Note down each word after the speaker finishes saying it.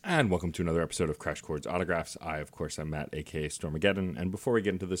And welcome to another episode of Crash Chords Autographs. I, of course, am Matt, aka Stormageddon. And before we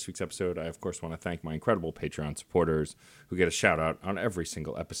get into this week's episode, I, of course, want to thank my incredible Patreon supporters who get a shout out on every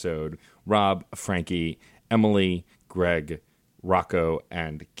single episode. Rob, Frankie, Emily, Greg, Rocco,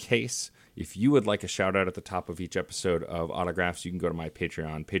 and Case. If you would like a shout out at the top of each episode of Autographs, you can go to my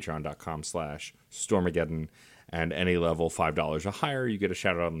Patreon, patreon.com/Stormageddon. And any level, $5 or higher, you get a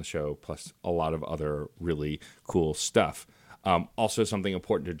shout out on the show, plus a lot of other really cool stuff. Also, something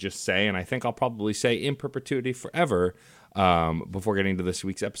important to just say, and I think I'll probably say in perpetuity forever, before getting to this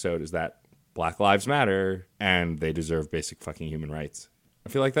week's episode, is that Black Lives Matter, and they deserve basic fucking human rights. I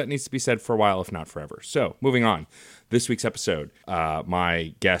feel like that needs to be said for a while, if not forever. So, moving on. This week's episode,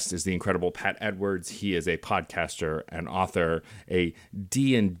 my guest is the incredible Pat Edwards. He is a podcaster, an author, a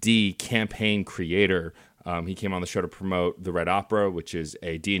D&D campaign creator. He came on the show to promote the Red Opera, which is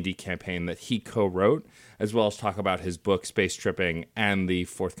a D&D campaign that he co-wrote, as well as talk about his book, Space Tripping, and the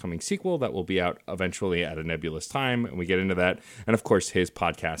forthcoming sequel that will be out eventually at a nebulous time, and we get into that. And, of course, his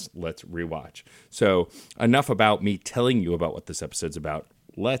podcast, Let's Rewatch. So, enough about me telling you about what this episode's about.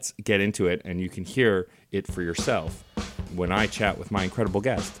 Let's get into it, and you can hear it for yourself when I chat with my incredible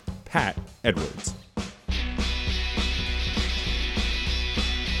guest, Pat Edwards.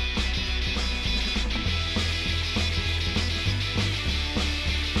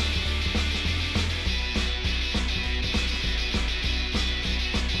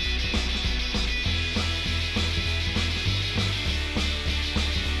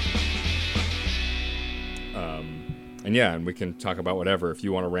 And we can talk about whatever. If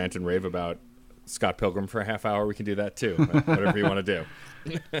you want to rant and rave about Scott Pilgrim for a half hour, we can do that too. Whatever you want to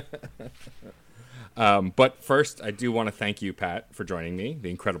do. But first, I do want to thank you, Pat, for joining me.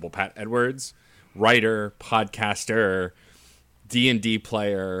 The incredible Pat Edwards, writer, podcaster, D&D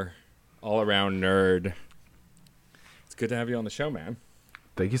player, all-around nerd. It's good to have you on the show, man.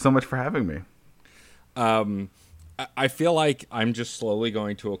 Thank you so much for having me. I feel like I'm just slowly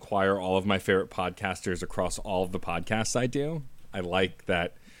going to acquire all of my favorite podcasters across all of the podcasts I do. I like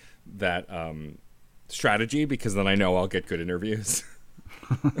that strategy because then I know I'll get good interviews.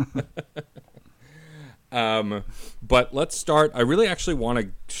 But let's start. I really actually want to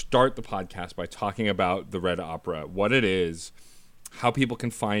start the podcast by talking about the Red Opera, what it is, how people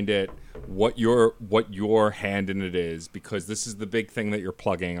can find it, what your hand in it is, because this is the big thing that you're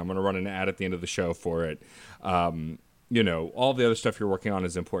plugging. I'm going to run an ad at the end of the show for it. All the other stuff you're working on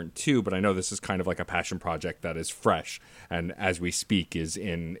is important too, but I know this is kind of like a passion project that is fresh and as we speak is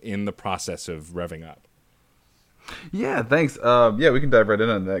in the process of revving up. Yeah, thanks. We can dive right in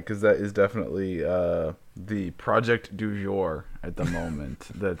on that because that is definitely the project du jour at the moment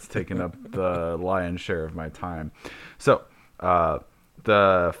that's taken up the lion's share of my time. So,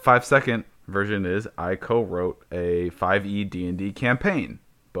 the 5-second version is I co-wrote a 5e D&D campaign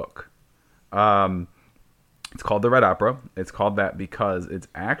book. It's called The Red Opera. It's called that because it's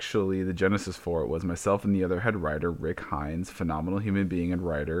actually the genesis for it was myself and the other head writer, Rick Hines, phenomenal human being and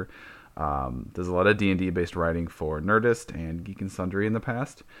writer. Does a lot of D&D based writing for Nerdist and Geek and Sundry in the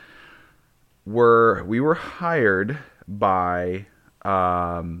past. We were hired by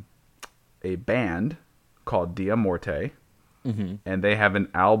a band called Dia Morte. Mm-hmm. And they have an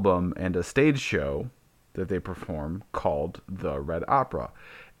album and a stage show that they perform called The Red Opera.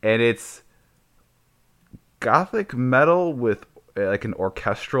 And it's gothic metal with like an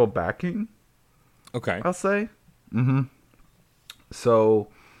orchestral backing. Okay. I'll say. Mm-hmm. So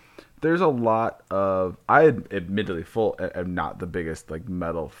there's a lot of, I admittedly am not the biggest like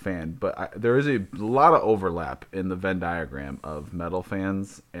metal fan, but there is a lot of overlap in the Venn diagram of metal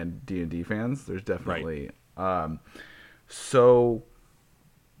fans and D&D fans. There's definitely, right.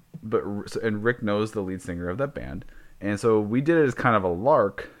 And Rick knows the lead singer of that band. And so we did it as kind of a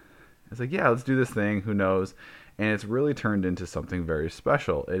lark. It's like, yeah, let's do this thing. Who knows? And it's really turned into something very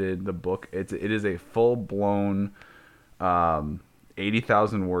special. In the book, it is a full-blown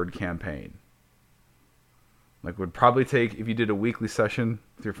 80,000 word campaign. Like would probably take, if you did a weekly session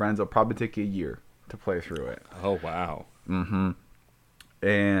with your friends, it'll probably take you a year to play through it. Oh, wow. Mm-hmm.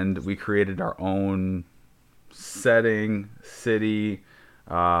 And we created our own setting, city.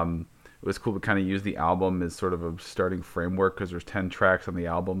 It was cool to kind of use the album as sort of a starting framework because there's 10 tracks on the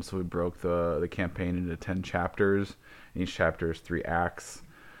album, so we broke the campaign into 10 chapters. Each chapter is 3 acts.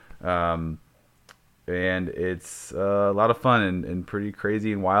 And it's a lot of fun and pretty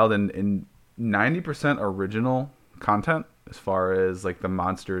crazy and wild and 90% original content as far as like the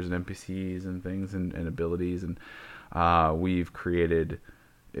monsters and NPCs and things and abilities. And we've created...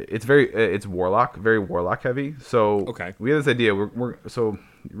 It's warlock, very warlock heavy. So okay. We had this idea. So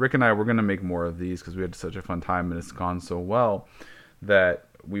Rick and I, we're going to make more of these because we had such a fun time and it's gone so well that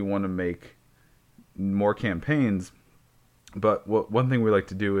we want to make more campaigns. But one thing we like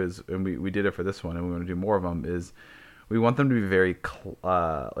to do is, and we did it for this one, and we want to do more of them, is we want them to be very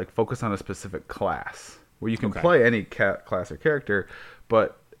like focused on a specific class, where you can play any class or character,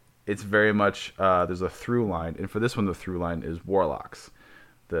 but it's very much there's a through line. And for this one, the through line is warlocks.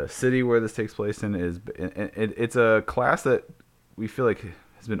 The city where this takes place in is it's a class that we feel like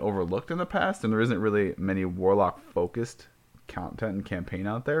has been overlooked in the past, and there isn't really many warlock focused content and campaign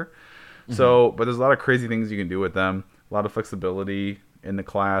out there. Mm-hmm. So, but there's a lot of crazy things you can do with them. A lot of flexibility in the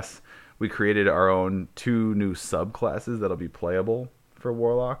class. We created our own 2 new subclasses that'll be playable for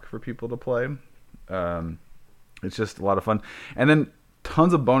Warlock for people to play. It's just a lot of fun. And then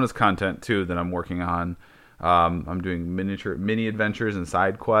tons of bonus content, too, that I'm working on. I'm doing mini adventures and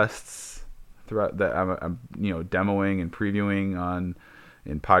side quests throughout that I'm demoing and previewing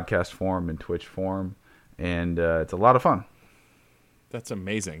in podcast form and Twitch form. And it's a lot of fun. That's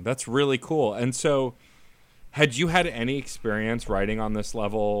amazing. That's really cool. And so, had you had any experience writing on this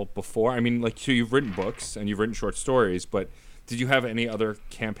level before? I mean, like, so you've written books and you've written short stories, but did you have any other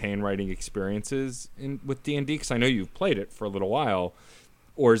campaign writing experiences with D&D? Because I know you've played it for a little while.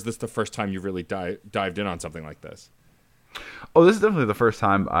 Or is this the first time you've really dived in on something like this? Oh, this is definitely the first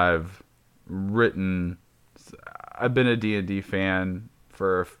time I've written. I've been a D&D fan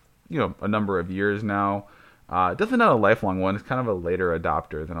for a number of years now. Definitely not a lifelong one. It's kind of a later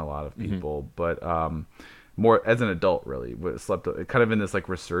adopter than a lot of people, but more as an adult, really. Kind of in this like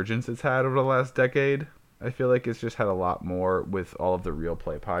resurgence it's had over the last decade. I feel like it's just had a lot more with all of the Real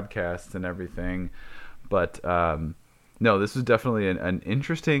Play podcasts and everything. But no, this is definitely an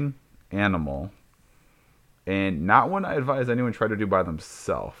interesting animal, and not one I advise anyone try to do by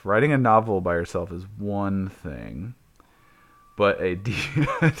themselves. Writing a novel by yourself is one thing, but a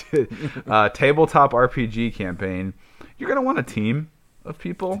tabletop RPG campaign, you're gonna want a team of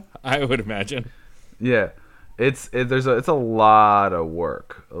people. I would imagine. Yeah, it's a lot of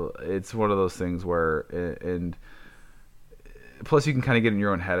work. It's one of those things where, and plus you can kind of get in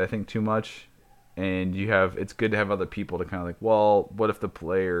your own head, I think, too much. And it's good to have other people to kind of like, well, what if the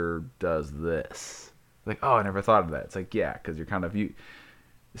player does this? Like, oh, I never thought of that. It's like, yeah, because you're kind of,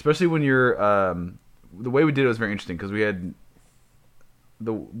 especially when you're, the way we did it was very interesting, because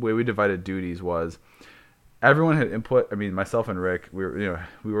the way we divided duties was everyone had input. I mean, myself and Rick, we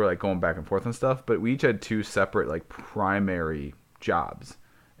were like going back and forth and stuff, but we each had 2 separate like primary jobs,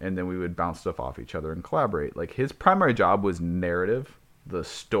 and then we would bounce stuff off each other and collaborate. Like, his primary job was narrative, the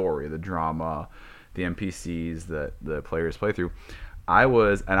story, the drama, the NPCs that the players play through. I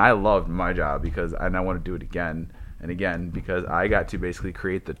loved my job because I want to do it again and again, because I got to basically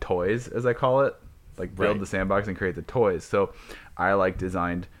create the toys, as I call it, like build the sandbox and create the toys. So I like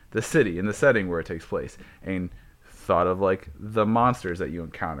designed the city and the setting where it takes place, and thought of like the monsters that you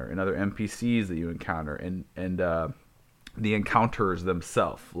encounter and other NPCs that you encounter, and the encounters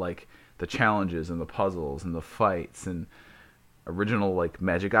themselves, like the challenges and the puzzles and the fights and original like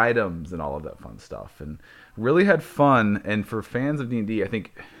magic items and all of that fun stuff, and really had fun. And for fans of D&D, I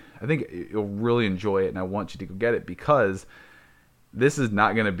think you'll really enjoy it, and I want you to go get it, because this is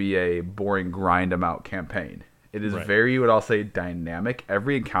not going to be a boring grind 'em out campaign. It is very, what I'll say, dynamic.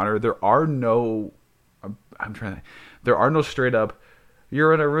 Every encounter, there are no straight up,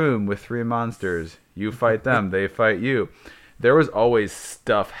 you're in a room with 3 monsters, you fight them, they fight you. There was always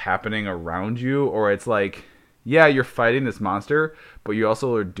stuff happening around you, or it's like, yeah, you're fighting this monster, but you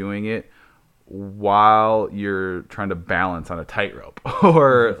also are doing it while you're trying to balance on a tightrope.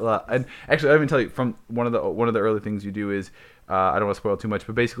 And actually, I even tell you, from one of the early things you do is, I don't want to spoil too much,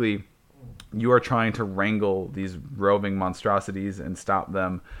 but basically, you are trying to wrangle these roving monstrosities and stop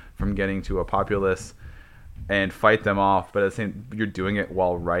them from getting to a populace and fight them off. But at the same, you're doing it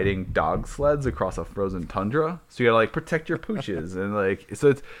while riding dog sleds across a frozen tundra. So you gotta like protect your pooches and like, so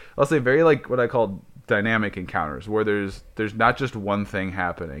it's, I'll say, very like what I call dynamic encounters, where there's not just one thing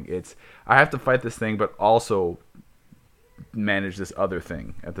happening. It's, I have to fight this thing, but also manage this other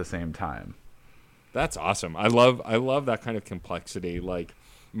thing at the same time. That's awesome. I love that kind of complexity. Like,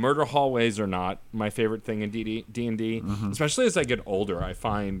 murder hallways are not my favorite thing in D&D, especially as I get older. I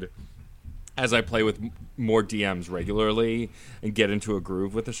find as I play with more DMs regularly and get into a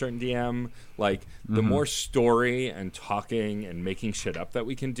groove with a certain DM, like the more story and talking and making shit up that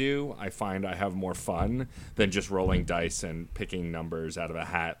we can do, I find I have more fun than just rolling dice and picking numbers out of a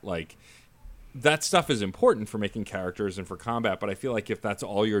hat. Like, that stuff is important for making characters and for combat, but I feel like if that's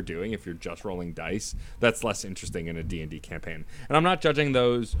all you're doing, if you're just rolling dice, that's less interesting in a D&D campaign. And I'm not judging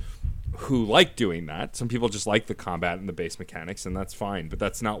those who like doing that. Some people just like the combat and the base mechanics, and that's fine. But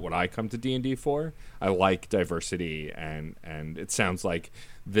that's not what I come to D&D for. I like diversity, and it sounds like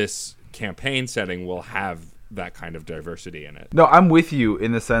this campaign setting will have that kind of diversity in it. No, I'm with you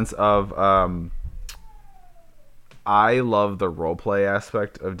in the sense of I love the roleplay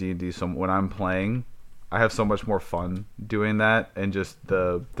aspect of D&D. So when I'm playing, I have so much more fun doing that, and just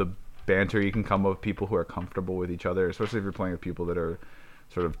the banter you can come up with people who are comfortable with each other, especially if you're playing with people that are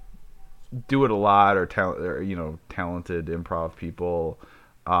sort of do it a lot, or talented improv people,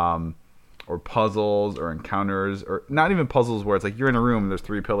 or puzzles or encounters, or not even puzzles where it's like you're in a room and there's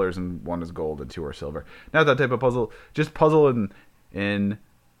 3 pillars and 1 is gold and 2 are silver. Not that type of puzzle. Just puzzle in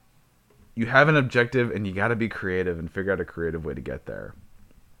you have an objective and you got to be creative and figure out a creative way to get there.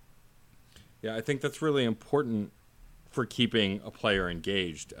 Yeah, I think that's really important for keeping a player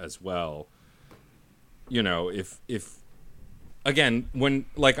engaged as well. You know, if again, when,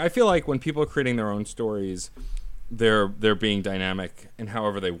 like, I feel like when people are creating their own stories, they're being dynamic in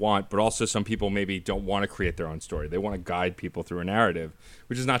however they want, but also some people maybe don't want to create their own story. They want to guide people through a narrative,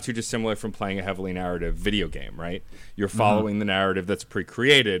 which is not too dissimilar from playing a heavily narrative video game, right? You're following the narrative that's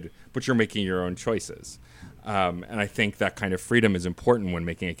pre-created, but you're making your own choices. And I think that kind of freedom is important when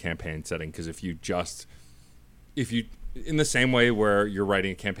making a campaign setting, because if you in the same way where you're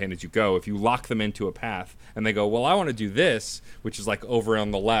writing a campaign as you go, if you lock them into a path and they go, well, I want to do this, which is like over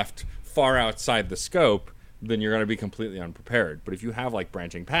on the left, far outside the scope, then you're going to be completely unprepared. But if you have like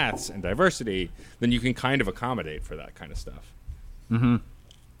branching paths and diversity, then you can kind of accommodate for that kind of stuff. Mm-hmm.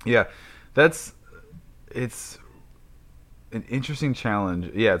 Yeah, it's an interesting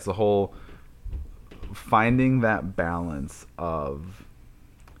challenge. Yeah, it's the whole finding that balance of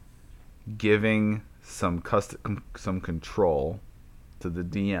giving some control to the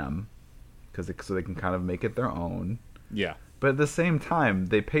DM, so they can kind of make it their own. Yeah. But at the same time,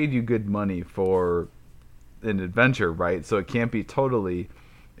 they paid you good money for an adventure, right? So it can't be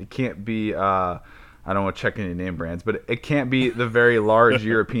I don't want to check any name brands, but it can't be the very large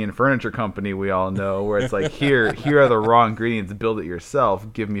European furniture company we all know, where it's like, here are the raw ingredients, build it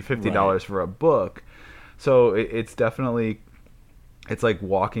yourself, give me $50 for a book. So it's definitely, it's like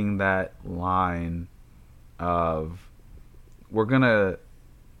walking that line of, we're going to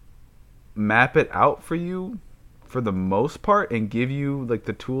map it out for you for the most part and give you like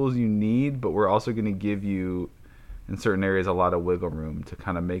the tools you need, but we're also going to give you in certain areas a lot of wiggle room to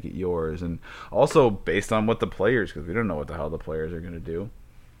kind of make it yours, and also based on what the players, because we don't know what the hell the players are going to do.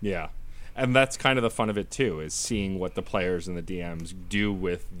 Yeah, and that's kind of the fun of it too, is seeing what the players and the DMs do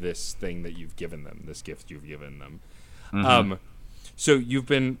with this thing that you've given them, this gift you've given them. Mm-hmm. So you've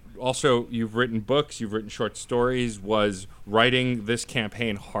written books, you've written short stories. Was writing this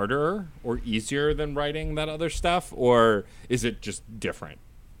campaign harder or easier than writing that other stuff, or is it just different?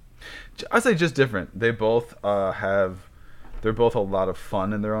 I'd say just different. They both they're both a lot of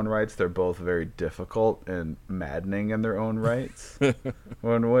fun in their own rights. They're both very difficult and maddening in their own rights. But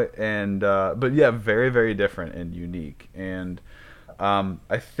yeah, very, very different and unique. And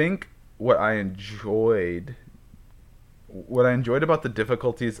I think what I enjoyed about the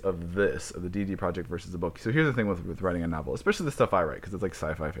difficulties of the D&D project versus the book. So here's the thing with writing a novel, especially the stuff I write, because it's like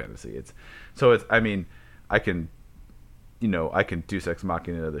sci-fi fantasy. I can Deus Ex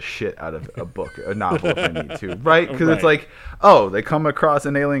Machina the shit out of a novel if I need to, right? Because It's like, oh, they come across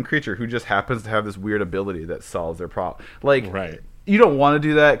an alien creature who just happens to have this weird ability that solves their problem. Like, you don't want to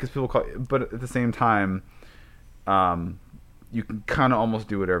do that because people but at the same time, you can kind of almost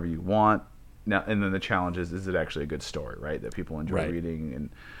do whatever you want. Now, and then the challenge is it actually a good story, right? That people enjoy reading.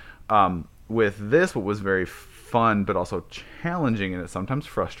 And with this, what was very fun but also challenging and it's sometimes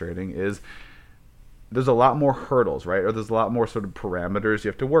frustrating is there's a lot more hurdles, right? Or there's a lot more sort of parameters you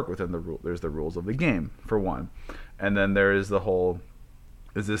have to work within the rule. There's the rules of the game, for one. And then there is the whole,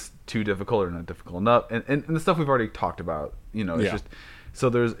 is this too difficult or not difficult enough? And the stuff we've already talked about, it's just, so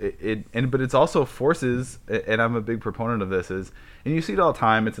there's, but it's also forces, and I'm a big proponent of this, and you see it all the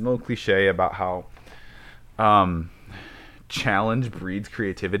time, it's an old cliche about how challenge breeds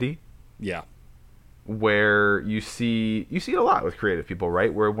creativity. Yeah. Where you see it a lot with creative people,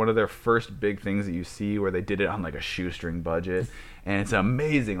 right? Where one of their first big things that you see where they did it on like a shoestring budget, and it's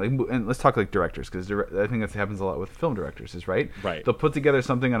amazing. Like, and let's talk like directors, because I think that happens a lot with film directors, is right. They'll put together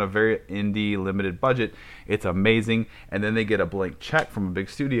something on a very indie, limited budget. It's amazing, and then they get a blank check from a big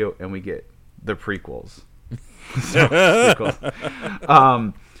studio, and we get the prequels. So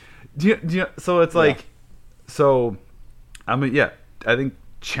it's like, I think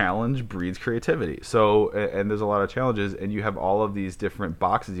challenge breeds creativity. So, and there's a lot of challenges, and you have all of these different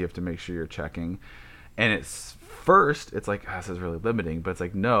boxes you have to make sure you're checking. And it's like, this is really limiting, but it's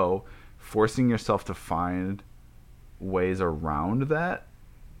like, no, forcing yourself to find ways around that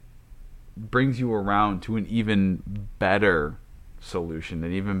brings you around to an even better solution,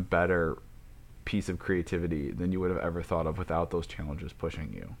 an even better piece of creativity than you would have ever thought of without those challenges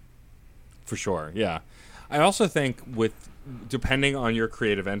pushing you. For sure, yeah. I also think depending on your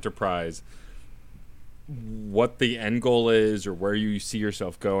creative enterprise, what the end goal is or where you see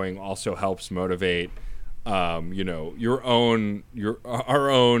yourself going also helps motivate our own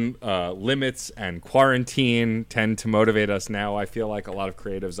limits, and quarantine tend to motivate us now. I feel like a lot of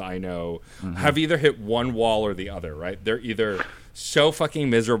creatives I know have either hit one wall or the other, right? They're either so fucking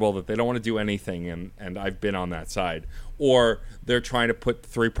miserable that they don't want to do anything, and I've been on that side, or they're trying to put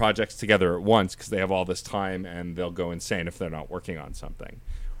 3 projects together at once because they have all this time and they'll go insane if they're not working on something.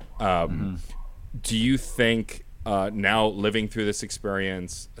 Do you think now living through this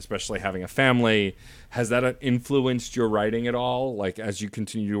experience, especially having a family, has that influenced your writing at all? Like as you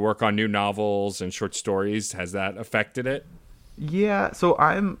continue to work on new novels and short stories, has that affected it? Yeah, so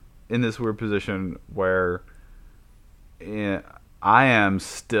I'm in this weird position where I am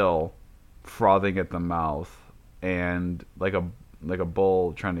still frothing at the mouth and like a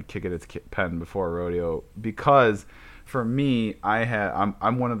bull trying to kick at its pen before a rodeo, because for me,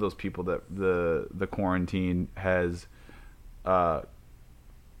 I'm one of those people that the quarantine has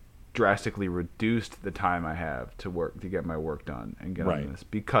drastically reduced the time I have to work, to get my work done and get on this,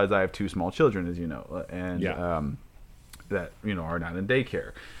 because I have 2 small children, as you know, and that are not in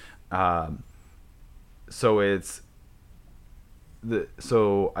daycare. So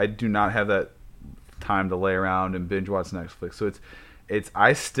I do not have that time to lay around and binge watch Netflix. So it's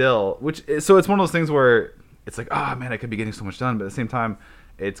one of those things where it's like, oh man, I could be getting so much done, but at the same time,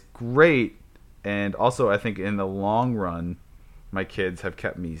 it's great. And also, I think in the long run, my kids have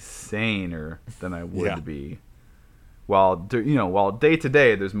kept me saner than I would be. While day to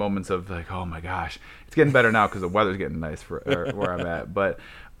day, there's moments of like, oh my gosh, it's getting better now because the weather's getting nice for where I'm at. But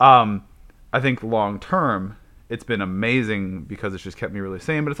I think long term, it's been amazing because it's just kept me really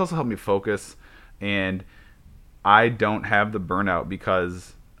sane. But it's also helped me focus, and I don't have the burnout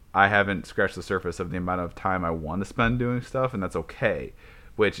because I haven't scratched the surface of the amount of time I want to spend doing stuff, and that's okay,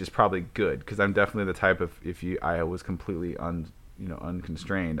 which is probably good, because I'm definitely the type of, I was completely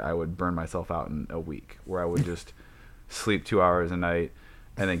unconstrained, I would burn myself out in a week, where I would just sleep 2 hours a night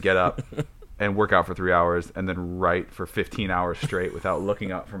and then get up and work out for 3 hours and then write for 15 hours straight without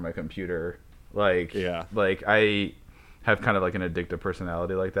looking up from my computer. Like I have kind of like an addictive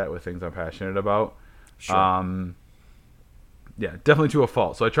personality like that with things I'm passionate about. Sure. Yeah, definitely to a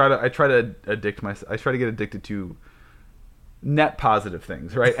fault. So I try to get addicted to net positive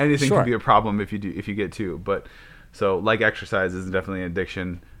things, right? Anything can be a problem if you get too. But so like exercise is definitely an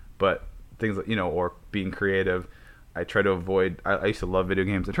addiction, but things like, or being creative, I try to avoid. I used to love video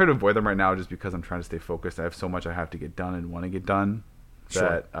games. I try to avoid them right now just because I'm trying to stay focused. I have so much I have to get done and want to get done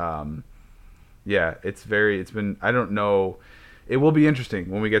that it's been, I don't know. It will be interesting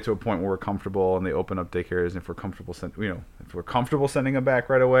when we get to a point where we're comfortable and they open up daycares, and if we're comfortable sending them back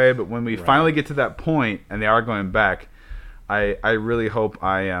right away. But when we finally get to that point and they are going back, I really hope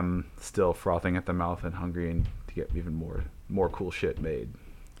I am still frothing at the mouth and hungry and to get even more cool shit made.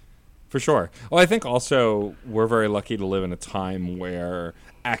 For sure. Well, I think also we're very lucky to live in a time where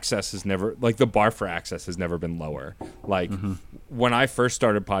access is never, like the bar for access has never been lower. Like when I first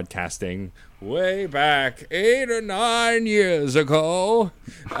started podcasting way back 8 or 9 years ago,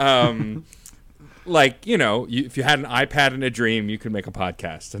 if you had an iPad and a dream, you could make a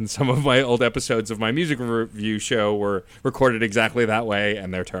podcast. And some of my old episodes of my music review show were recorded exactly that way,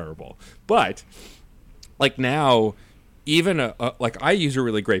 and they're terrible. But like now, even I use a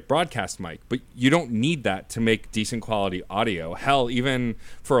really great broadcast mic, but you don't need that to make decent quality audio. Hell, even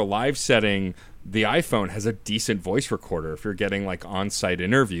for a live setting, the iPhone has a decent voice recorder if you're getting like on-site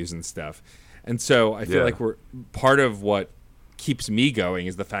interviews and stuff. And so I feel like we're part of what keeps me going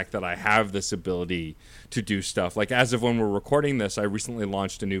is the fact that I have this ability to do stuff. Like as of when we're recording this, I recently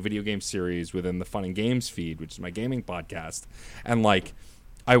launched a new video game series within the Fun and Games feed, which is my gaming podcast. And like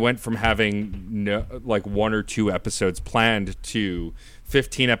I went from having 1 or 2 episodes planned to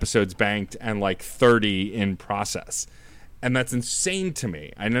 15 episodes banked and like 30 in process. And that's insane to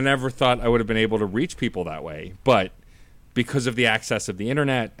me. I never thought I would have been able to reach people that way. But because of the access of the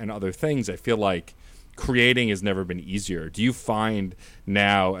internet and other things, I feel like creating has never been easier. Do you find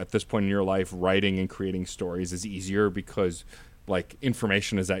now at this point in your life writing and creating stories is easier because like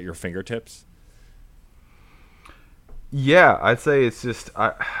information is at your fingertips? Yeah, I'd say it's just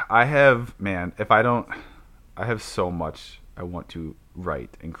I have so much I want to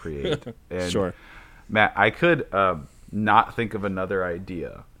write and create. And Sure. Matt, I could not think of another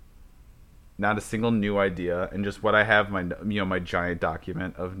idea not a single new idea, and just what I have my giant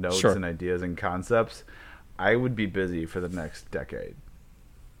document of notes Sure. and ideas and concepts, I would be busy for the next decade.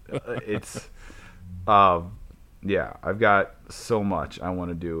 It's yeah, I've got so much I want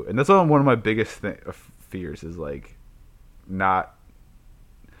to do, and that's one of my biggest fears is like not.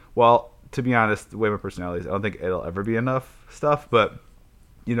 Well, to be honest, the way my personality is, I don't think it'll ever be enough stuff. But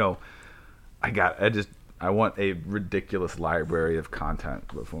you know, I want a ridiculous library of content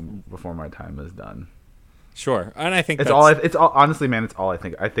before my time is done. Sure, and I think It's all honestly, man. It's all I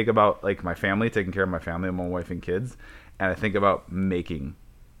think. I think about like my family, taking care of my family, my wife and kids, and I think about making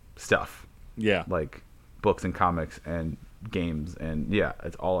stuff. Yeah, Like books and comics and games, and yeah,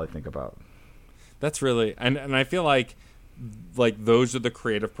 it's all I think about. that's really and I feel like those are the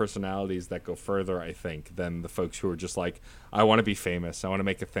creative personalities that go further, I think, than the folks who are just like, I want to be famous, I want to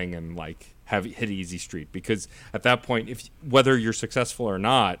make a thing and like have hit easy street, because at that point, if whether you're successful or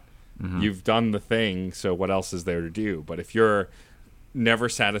not, you've done the thing, so what else is there to do? But if you're never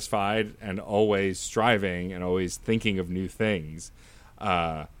satisfied and always striving and always thinking of new things,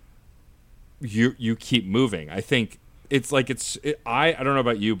 you keep moving. I think it's like I don't know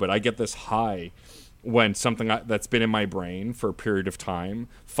about you, but I get this high when something that's been in my brain for a period of time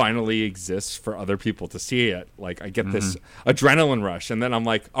finally exists for other people to see it. Like I get this adrenaline rush, and then I'm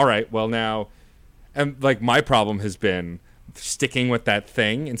like, all right, well now, and like my problem has been sticking with that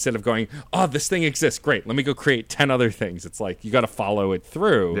thing instead of going, oh, this thing exists, great, let me go create 10 other things. It's like you got to follow it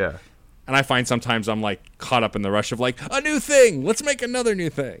through. Yeah. And I find sometimes I'm like caught up in the rush of like, a new thing, let's make another new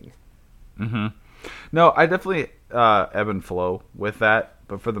thing. No, I definitely ebb and flow with that,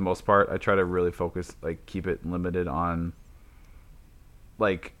 but for the most part, I try to really focus, like keep it limited on.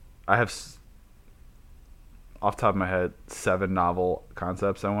 Like I have, off the top of my head, 7 novel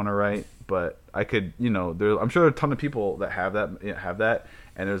concepts I want to write, but I could, I'm sure there are a ton of people that have that,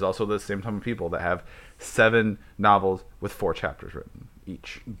 and there's also the same ton of people that have 7 novels with 4 chapters written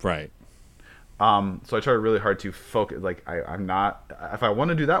each. Right. So I try really hard to focus. Like I'm not. If I want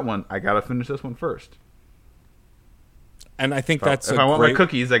to do that one, I gotta finish this one first. And I think If I want my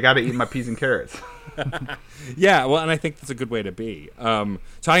cookies, I gotta eat my peas and carrots. Yeah, well, and I think that's a good way to be.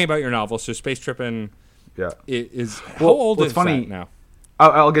 Talking about your novel, so Space Trippin', Yeah. is how old is funny, that now?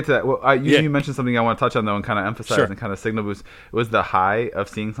 I'll get to that. Well, you mentioned something I want to touch on though, and kind of emphasize Sure. and kind of signal boost. It was the high of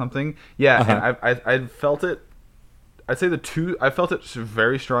seeing something. Yeah, and I felt it. I'd say I felt it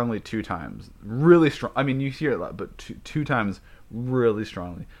very strongly 2 times. Really strong. I mean, you hear it a lot, but two times really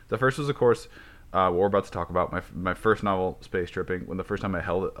strongly. The first was, of course, what we're about to talk about, my first novel, Space Tripping, when the first time I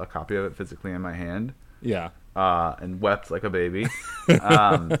held a copy of it physically in my hand. Yeah. And wept like a baby.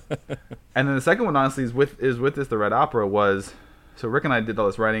 And then the second one, honestly, is with this, the Red Opera was... So Rick and I did all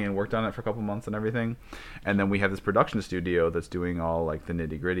this writing and worked on it for a couple months and everything, and then we have this production studio that's doing all like the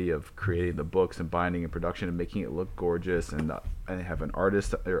nitty gritty of creating the books and binding and production and making it look gorgeous, and they have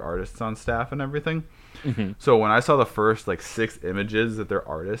artists on staff and everything. Mm-hmm. So when I saw the first like 6 images that their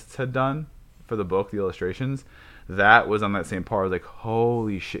artists had done for the book, the illustrations, that was on that same par. I was like,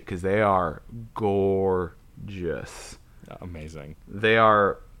 holy shit, because they are gorgeous. Amazing. They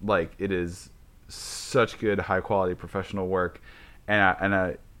are like, it is such good, high quality professional work. And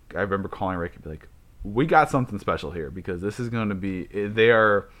I remember calling Rick and be like, we got something special here, because this is going to be, they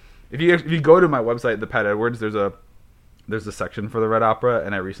are, if you go to my website, the Pat Edwards, there's a section for the Red Opera,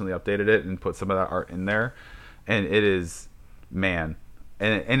 and I recently updated it and put some of that art in there, and it is, man,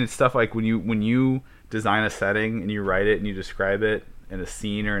 and it's stuff like when you design a setting and you write it and you describe it in a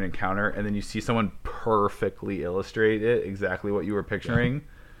scene or an encounter, and then you see someone perfectly illustrate it exactly what you were picturing.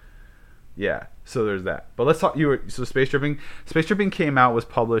 Yeah, so there's that. But let's talk. So Space Tripping. Space Tripping came out, was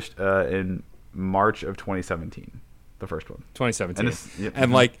published in March of 2017. The first one. 2017.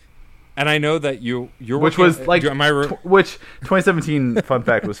 And I know that you're which working, was like which 2017 fun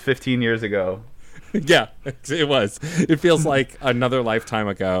fact was 15 years ago. Yeah, it was. It feels like another lifetime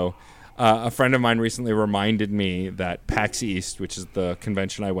ago. A friend of mine recently reminded me that PAX East, which is the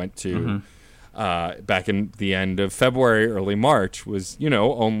convention I went to. Back in the end of February, early March, was,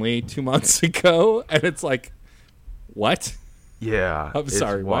 only 2 months ago. And it's like, what? Yeah. I'm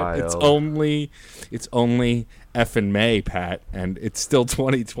sorry, wild. what? It's only effing May, Pat, and it's still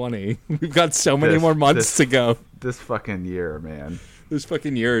 2020. We've got so many more months to go. This fucking year, man. This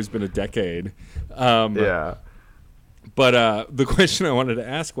fucking year has been a decade. Yeah. But the question I wanted to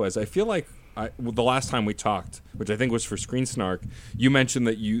ask was, I feel like the last time we talked, which I think was for Screen Snark, you mentioned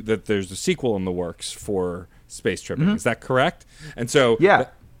that there's a sequel in the works for Space Tripping. Mm-hmm. Is that correct? And so yeah,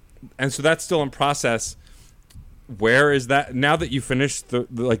 so that's still in process. Where is that now that you finished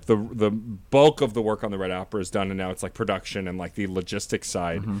the bulk of the work on the Red Opera is done, and now it's like production and like the logistics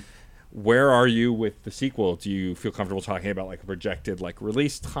side? Mm-hmm. where are you with the sequel? Do you feel comfortable talking about like a projected like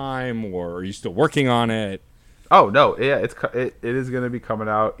release time, or are you still working on it? Oh no, yeah, it is going to be coming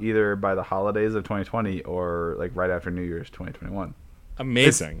out either by the holidays of 2020 or like right after New Year's 2021.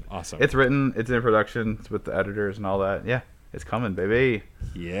 Amazing. Awesome. It's written, it's in production, it's with the editors and all that. Yeah, it's coming, baby.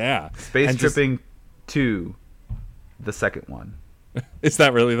 Yeah. Space Tripping 2, the second one. Is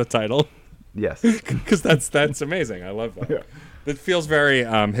that really the title? Yes. Because that's amazing. I love that. Yeah. It feels very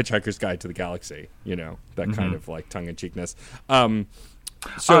Hitchhiker's Guide to the Galaxy, you know, that kind of like tongue-in-cheekness. So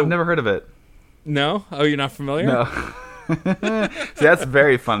I've never heard of it. No? Oh, you're not familiar? No. See, that's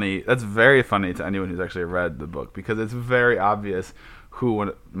very funny. That's very funny to anyone who's actually read the book because it's very obvious who one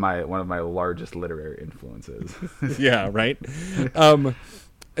of my largest literary influences. Yeah, right.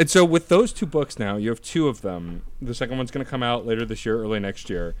 And so with those two books now, you have two of them. The second one's going to come out later this year, early next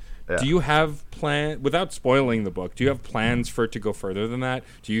year. Yeah. Do you have without spoiling the book, do you have plans for it to go further than that?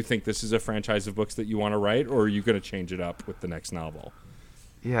 Do you think this is a franchise of books that you want to write, or are you going to change it up with the next novel?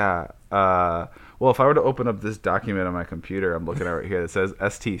 Yeah. Well, if I were to open up this document on my computer, I'm looking at right here that says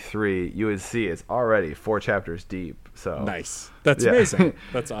ST3, you would see it's already 4 chapters deep. So nice. That's amazing.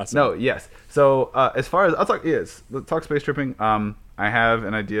 That's awesome. No, yes. So as far as let's talk space tripping. I have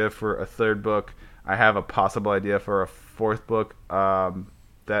an idea for a third book. I have a possible idea for a fourth book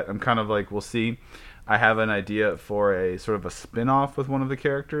that I'm kind of like, we'll see. I have an idea for a sort of a spin-off with one of the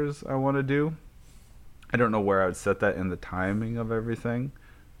characters I want to do. I don't know where I would set that in the timing of everything,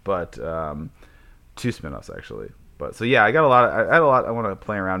 but 2 spin-offs actually. But so yeah, I had a lot I want to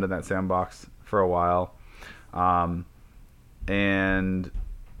play around in that sandbox for a while. And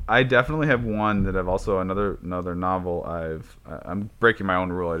I definitely have one that I've also another novel I'm breaking my own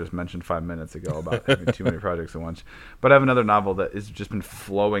rule I just mentioned 5 minutes ago about having too many projects at once. But I have another novel that has just been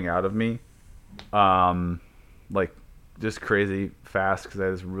flowing out of me. Like just crazy fast because I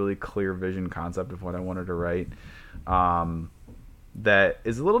have this really clear vision concept of what I wanted to write. That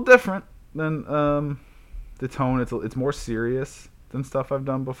is a little different than the tone. It's more serious than stuff I've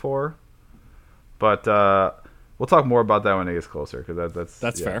done before. But we'll talk more about that when it gets closer because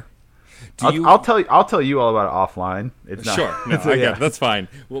that's yeah. Fair. I'll tell you all about it offline. It's not, sure. No, I get it. That's fine.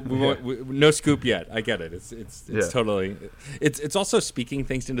 No scoop yet. I get it. It's totally. It's also speaking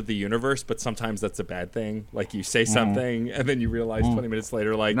things into the universe, but sometimes that's a bad thing. Like you say something and then you realize 20 minutes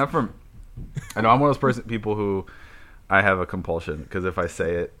later, like. Not from. I know I'm one of those people who I have a compulsion because if I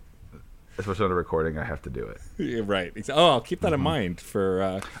say it, especially on a recording, I have to do it. Yeah, right. Oh, I'll keep that in mind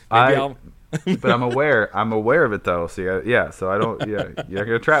for. Maybe I'll. But I'm aware of it though. So so I don't. Yeah, you're not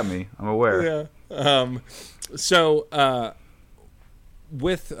gonna trap me. I'm aware. Yeah. So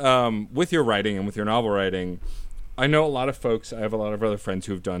with your writing and with your novel writing, I know a lot of folks. I have a lot of other friends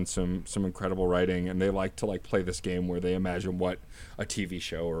who have done some incredible writing, and they like to play this game where they imagine what a TV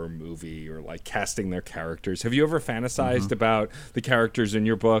show or a movie or like casting their characters. Have you ever fantasized about the characters in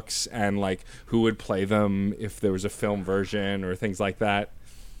your books and like who would play them if there was a film version or things like that?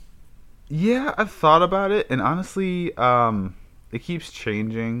 Yeah, I've thought about it, and honestly, it keeps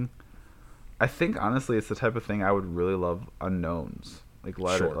changing. I think honestly, it's the type of thing I would really love unknowns, like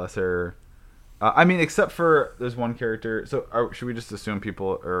lesser. I mean, except for there's one character. So should we just assume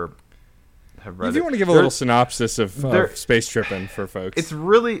people have read it? If you want to give a little synopsis of Space Trippin' for folks, it's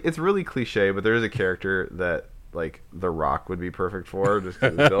really cliche, but there is a character that like The Rock would be perfect for, just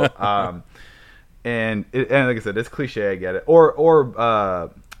because it's built. And like I said, it's cliche. I get it. Or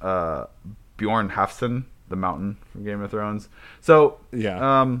Bjorn Hafsen, the mountain from Game of Thrones. So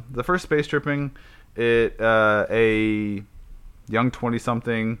the first Space Tripping, a young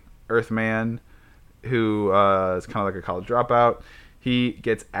 20-something Earthman who is kind of like a college dropout. He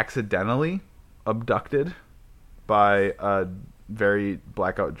gets accidentally abducted by a very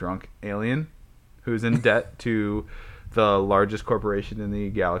blackout drunk alien who's in debt to the largest corporation in the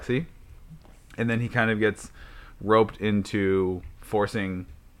galaxy, and then he kind of gets roped into forcing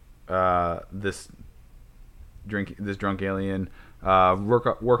this drunk alien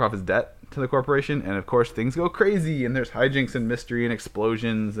work off his debt to the corporation, and of course things go crazy, and there's hijinks and mystery and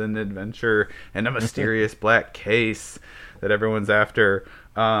explosions and adventure and a mysterious black case that everyone's after,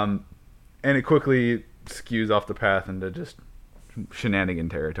 and it quickly skews off the path into just shenanigan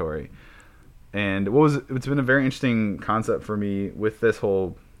territory. And it's been a very interesting concept for me with this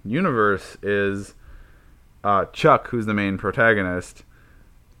whole universe is Chuck, who's the main protagonist,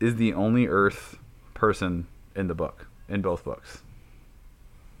 is the only Earth person in both books.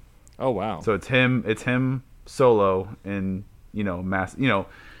 Oh wow! So it's him solo in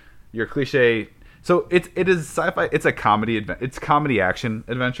your cliche. So it is sci-fi. It's a comedy. It's comedy action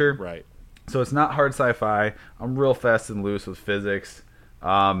adventure. Right. So it's not hard sci-fi. I'm real fast and loose with physics.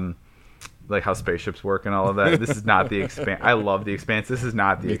 like how spaceships work and all of that. This is not the Expanse. I love the Expanse. This is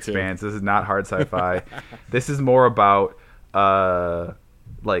not the Me Expanse. too. This is not hard sci-fi. This is more about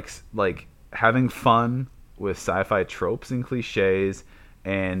like having fun with sci-fi tropes and cliches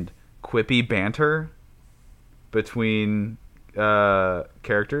and quippy banter between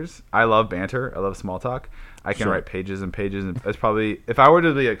characters. I love banter. I love small talk. I can Sure. write pages and pages, and it's probably, if I were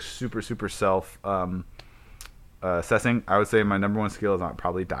to be like super self assessing, I would say my number one skill is not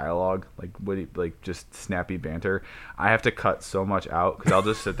probably dialogue, like witty, like just snappy banter. I have to cut so much out because I'll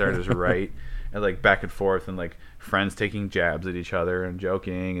just sit there and just write and like back and forth and like friends taking jabs at each other and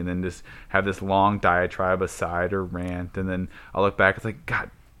joking, and then just have this long diatribe aside or rant, and then I'll look back. It's like, God,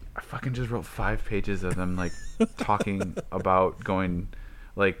 I fucking just wrote 5 pages of them like talking about going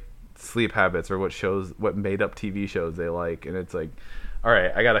like sleep habits or what made up TV shows they like, and it's like, all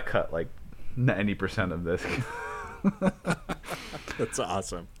right, I gotta cut like 90% of this. That's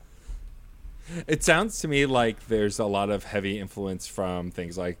awesome. It sounds to me like there's a lot of heavy influence from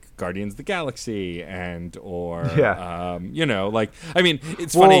things like Guardians of the Galaxy Yeah. like, I mean,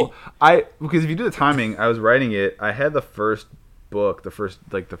 it's funny. Because if you do the timing, I was writing it. I had the first book, the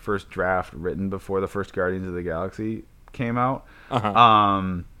first draft written before the first Guardians of the Galaxy came out.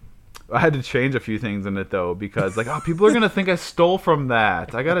 Uh-huh. I had to change a few things in it though, because like, oh, people are gonna think I stole from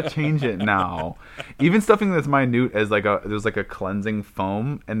that. I gotta change it now. Even something that's minute as like there's like a cleansing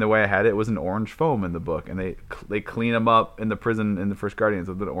foam, and the way I had it was an orange foam in the book, and they clean them up in the prison in the first Guardians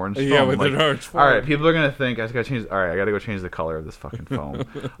with an orange foam. Yeah, with like, an orange foam. All right, people are gonna think I just gotta change. All right, I gotta go change the color of this fucking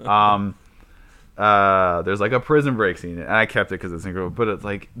foam. There's like a prison break scene, and I kept it because it's incredible. But it's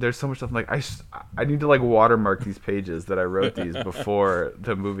like there's so much stuff. I'm like, I need to like watermark these pages that I wrote these before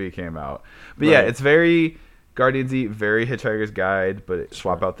the movie came out. But yeah, Right. it's very Guardians-y, very Hitchhiker's Guide, but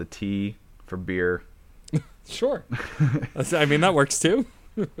swap out the T for beer. Sure. I mean, that works too.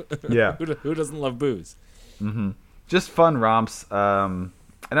 Yeah, Who doesn't love booze? just fun romps.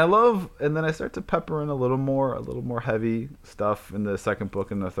 And then I start to pepper in a little more heavy stuff in the second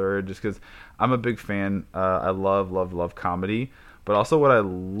book and the third, just because I'm a big fan. I love comedy, but also what I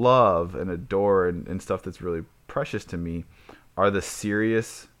love and adore and stuff that's really precious to me are the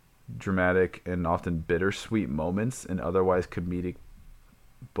serious, dramatic, and often bittersweet moments in otherwise comedic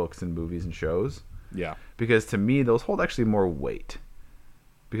books and movies and shows. Yeah. Because to me, those hold actually more weight,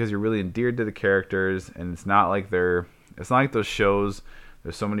 because you're really endeared to the characters, and it's not like those shows.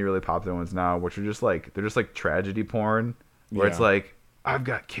 There's so many really popular ones now, which are just like, they're just like tragedy porn, where it's Yeah. like, I've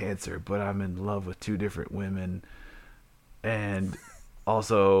got cancer, but I'm in love with 2 different women, and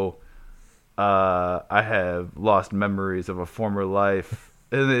also I have lost memories of a former life,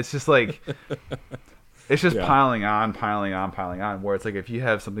 and it's just like, it's just Yeah. piling on, where it's like, if you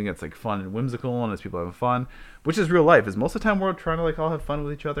have something that's like fun and whimsical and it's people having fun, which is real life, is most of the time we're trying to like all have fun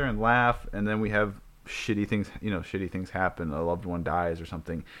with each other and laugh, and then we have shitty things happen, a loved one dies or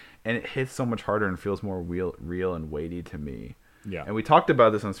something, and it hits so much harder and feels more real and weighty to me. Yeah. And we talked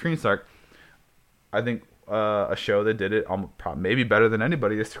about this on Screen Stark. I think a show that did it maybe better than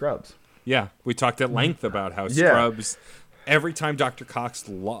anybody is Scrubs. Yeah. We talked at length about how Yeah. Scrubs, every time Dr. Cox,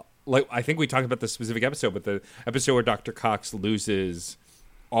 like, I think we talked about this specific episode, but the episode where Dr. Cox loses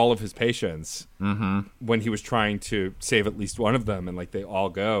all of his patients when he was trying to save at least one of them, and like they all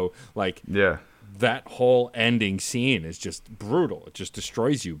go, like, Yeah. that whole ending scene is just brutal. It just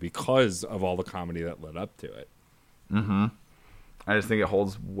destroys you because of all the comedy that led up to it. I just think it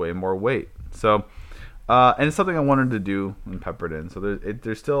holds way more weight. So, and it's something I wanted to do and pepper it in. So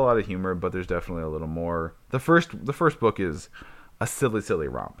there's still a lot of humor, but there's definitely a little more. The first book is a silly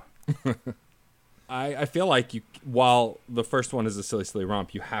romp. I feel like while the first one is a silly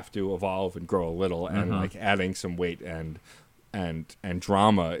romp, you have to evolve and grow a little, and like adding some weight and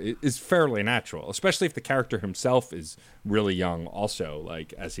drama is fairly natural, especially if the character himself is really young. Also,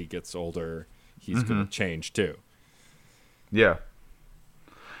 like as he gets older, he's going to change too. Yeah.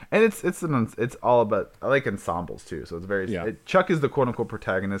 And it's all about, I like ensembles too. So it's very Chuck is the quote unquote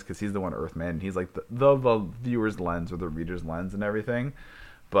protagonist because he's the one Earthman. And he's like the viewer's lens or the reader's lens and everything.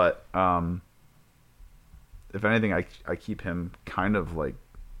 But if anything, I keep him kind of like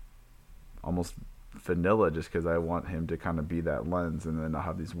almost vanilla just because I want him to kind of be that lens, and then I'll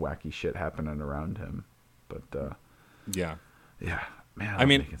have these wacky shit happening around him. But yeah, man, I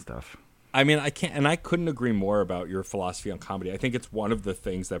mean, making stuff. I mean, I couldn't agree more about your philosophy on comedy. I think it's one of the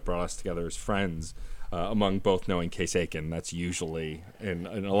things that brought us together as friends, among both knowing Case Aiken. That's usually in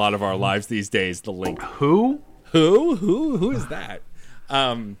a lot of our lives these days the link. Who is that?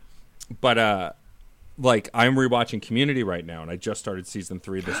 But like I'm rewatching Community right now, and I just started season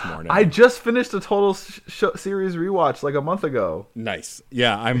 3 this morning. I just finished a total series rewatch like a month ago. Nice.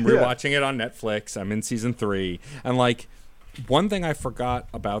 Yeah, I'm rewatching it on Netflix. I'm in season 3, and like one thing I forgot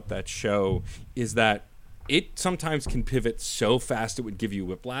about that show is that it sometimes can pivot so fast it would give you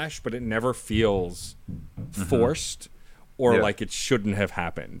whiplash, but it never feels forced or like it shouldn't have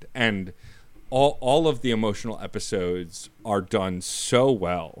happened. And all of the emotional episodes are done so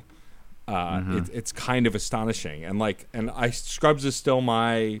well. It's kind of astonishing. And Scrubs is still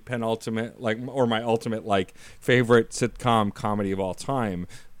my penultimate, or my ultimate, favorite sitcom comedy of all time.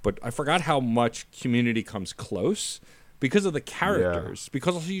 But I forgot how much Community comes close because of the characters.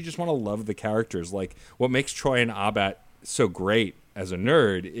 Because also you just want to love the characters. Like, what makes Troy and Abbat so great as a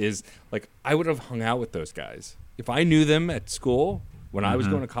nerd is, like, I would have hung out with those guys. If I knew them at school when I was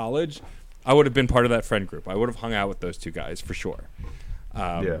going to college, I would have been part of that friend group. I would have hung out with those two guys for sure.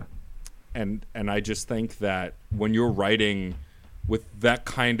 And I just think that when you're writing with that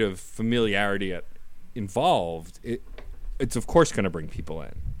kind of familiarity involved, it's of course going to bring people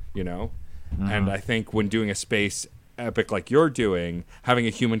in, you know? And I think when doing a space epic like you're doing, having a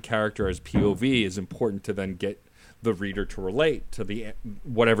human character as POV is important to then get the reader to relate to the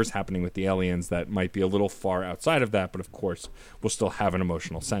whatever's happening with the aliens that might be a little far outside of that, but of course will still have an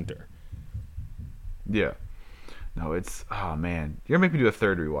emotional center. Yeah. No, it's, oh man, you're gonna make me do a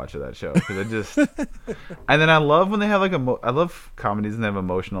third rewatch of that show because I just, and then I love when they have I love comedies and they have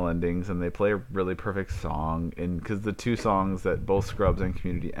emotional endings and they play a really perfect song, and because the two songs that both Scrubs and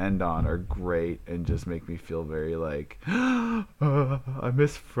Community end on are great and just make me feel very like, I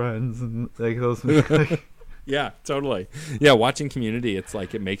miss friends and like those. Yeah, totally. Yeah, watching Community, it's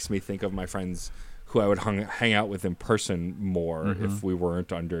like it makes me think of my friends who I would hang out with in person more if we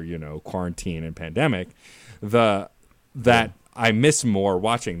weren't under, quarantine and pandemic. That I miss more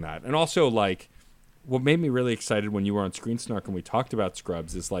watching that. And also, like, what made me really excited when you were on Screen Snark and we talked about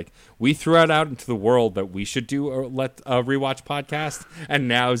Scrubs is, like, we threw it out into the world that we should do a rewatch podcast, and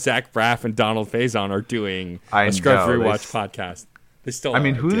now Zach Braff and Donald Faison are doing a Scrubs rewatch podcast. They still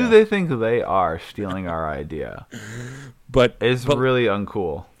who do they think they are stealing our idea? But it's really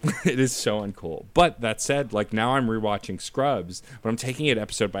uncool. It is so uncool. But that said, like, now I'm rewatching Scrubs, but I'm taking it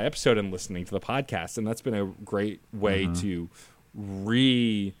episode by episode and listening to the podcast, and that's been a great way to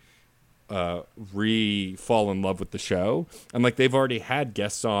fall in love with the show. And like they've already had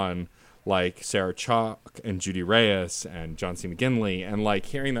guests on, like Sarah Chalk and Judy Reyes and John C. McGinley, and like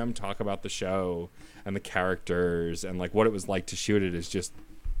hearing them talk about the show and the characters and like what it was like to shoot it is just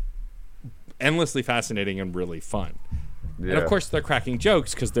endlessly fascinating and really fun. Yeah. And of course they're cracking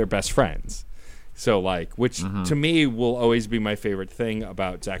jokes because they're best friends. So like, which to me will always be my favorite thing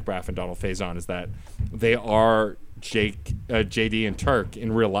about Zach Braff and Donald Faison is that they are JD and Turk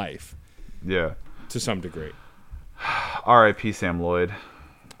in real life. Yeah. To some degree. R.I.P. Sam Lloyd.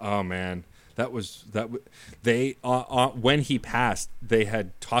 Oh man. They when he passed, they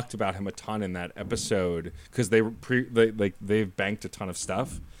had talked about him a ton in that episode because they've banked a ton of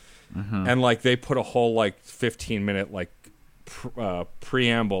stuff, and like they put a whole like 15-minute like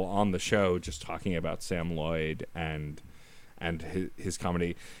preamble on the show just talking about Sam Lloyd and his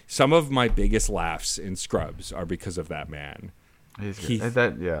comedy. Some of my biggest laughs in Scrubs are because of that man. He's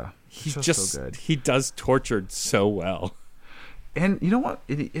just so good. He does tortured so well. And you know what?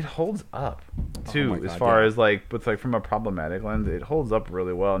 It holds up too, as far as like, but like from a problematic lens, it holds up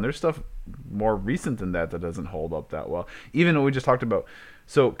really well. And there's stuff more recent than that doesn't hold up that well. Even what we just talked about.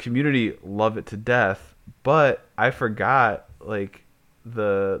 So Community, love it to death, but I forgot like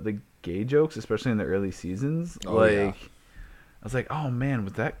the gay jokes, especially in the early seasons. I was like, oh man,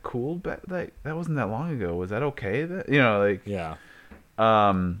 was that cool? That wasn't that long ago. Was that okay?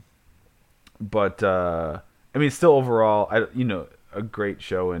 But I mean, still overall, a great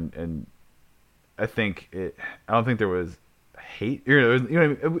show, and I think I don't think there was hate.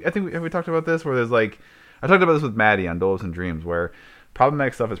 I think have we talked about this? Where there's like, I talked about this with Maddie on Dolos and Dreams, where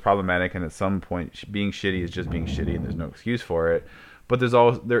problematic stuff is problematic, and at some point, being shitty is just being shitty, and there's no excuse for it. But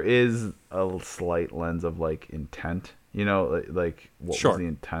there is a slight lens of like intent, like what was the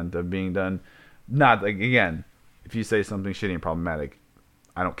intent of being done? Not like, again, if you say something shitty and problematic,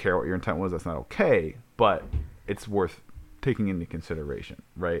 I don't care what your intent was. That's not okay, but it's worth taking into consideration,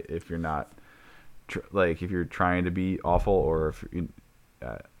 right? If you're not if you're trying to be awful, or if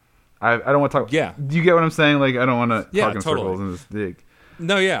I don't want to talk. Yeah, do you get what I'm saying? Like, I don't want to talk in circles and just dig.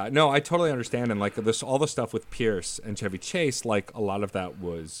 No, I totally understand. And like all the stuff with Pierce and Chevy Chase, like a lot of that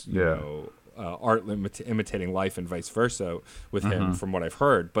was art imitating life and vice versa with him, from what I've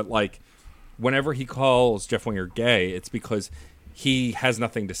heard. But like, whenever he calls Jeff Winger gay, it's because he has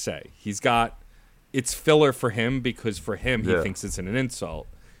nothing to say. He's got it's filler for him because for him he thinks it's an insult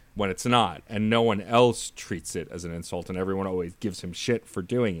when it's not, and no one else treats it as an insult, and everyone always gives him shit for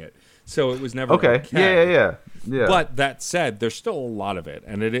doing it. So it was never okay. Yeah. But that said, there's still a lot of it,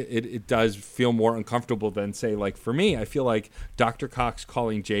 and it does feel more uncomfortable than, say, like for me, I feel like Dr. Cox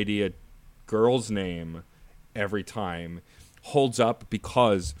calling JD a girl's name every time holds up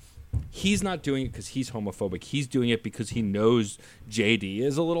because he's not doing it because he's homophobic. He's doing it because he knows JD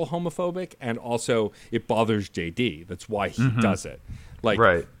is a little homophobic, and also it bothers JD. That's why he does it.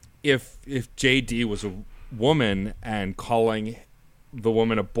 Like, if JD was a woman and calling the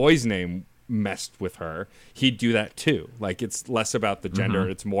woman a boy's name messed with her, he'd do that too. Like, it's less about the gender;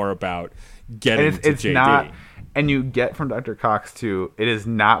 it's more about getting to JD. Not, and you get from Dr. Cox too. It is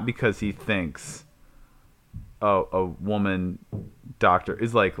not because he thinks a woman doctor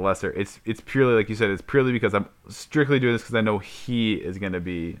is like lesser. It's purely, like you said, it's purely because I'm strictly doing this because I know he is going to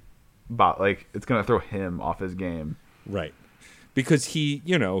be like, it's going to throw him off his game. Right. Because he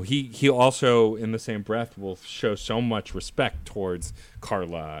also in the same breath will show so much respect towards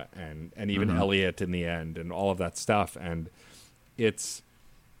Carla and even Elliot in the end and all of that stuff. And it's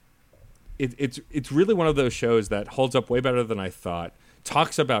really one of those shows that holds up way better than I thought.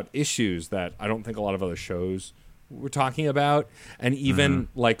 Talks about issues that I don't think a lot of other shows were talking about, and even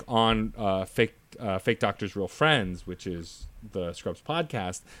like on Fake Doctors Real Friends, which is the Scrubs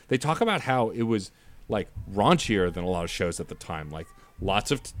podcast, they talk about how it was like raunchier than a lot of shows at the time, like lots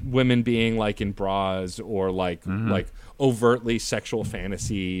of women being like in bras or like overtly sexual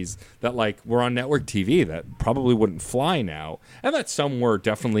fantasies that like were on network TV that probably wouldn't fly now, and that some were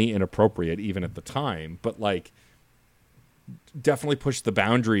definitely inappropriate even at the time, but like definitely push the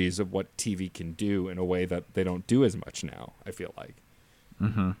boundaries of what TV can do in a way that they don't do as much now, I feel like.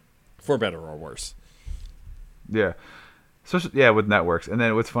 For better or worse. Yeah. Especially, with networks. And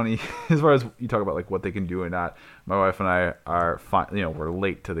then what's funny, as far as you talk about like what they can do or not, my wife and I are fine, we're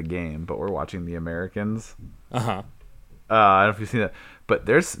late to the game, but we're watching The Americans. I don't know if you've seen that, but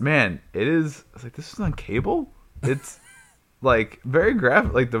it's like, this is on cable? It's like very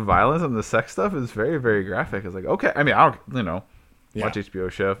graphic, like the violence and the sex stuff is very, very graphic. It's like, okay, I mean, I don't, watch HBO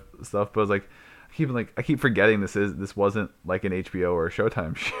show stuff, but it's like, I keep forgetting this wasn't like an HBO or a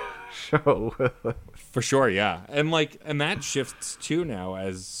Showtime show. For sure, yeah. And that shifts too now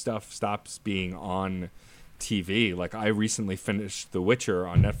as stuff stops being on TV. Like, I recently finished The Witcher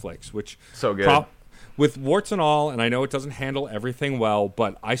on Netflix, which so good. With warts and all, and I know it doesn't handle everything well,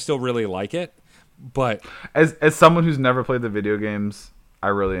 but I still really like it. But as someone who's never played the video games, I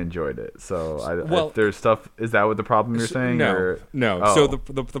really enjoyed it. So there's stuff. Is that what the problem you're saying? No. Oh. So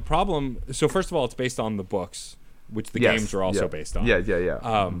the problem. So first of all, it's based on the books, which the games are also based on.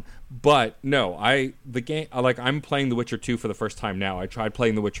 Yeah. But no, I'm playing The Witcher 2 for the first time now. I tried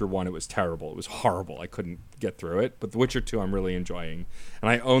playing The Witcher 1. It was terrible. It was horrible. I couldn't get through it. But The Witcher 2 I'm really enjoying. And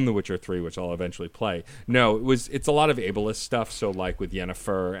I own The Witcher 3, which I'll eventually play. No, it's a lot of ableist stuff. So like with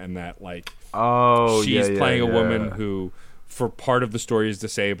Yennefer and that, like, she's playing a woman who for part of the story is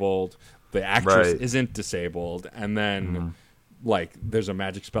disabled. The actress isn't disabled. And then like there's a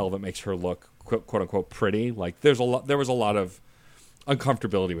magic spell that makes her look quote unquote pretty. Like there was a lot of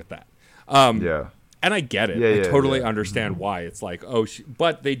uncomfortability with that. And I get it. I totally understand why. It's like,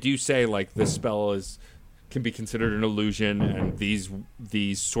 but they do say like this spell can be considered an illusion, and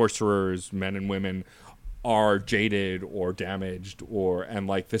these sorcerers, men and women, are jaded or damaged, and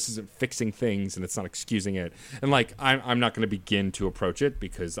like this isn't fixing things and it's not excusing it. And like I'm not going to begin to approach it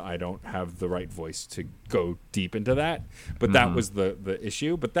because I don't have the right voice to go deep into that. But that was the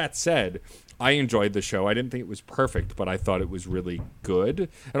issue. But that said, I enjoyed the show. I didn't think it was perfect, but I thought it was really good.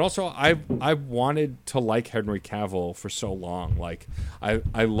 And also, I wanted to like Henry Cavill for so long. Like, I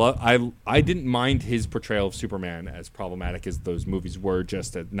didn't mind his portrayal of Superman, as problematic as those movies were,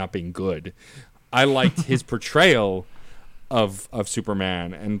 just at not being good. I liked his portrayal of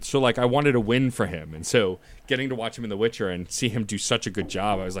Superman, and so like I wanted a win for him. And so getting to watch him in The Witcher and see him do such a good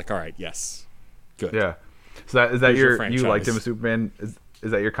job, I was like, all right, yes, good. Yeah. So is that you liked him as Superman?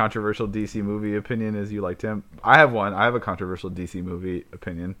 Is that your controversial DC movie opinion? Is you liked him? I have one. I have a controversial DC movie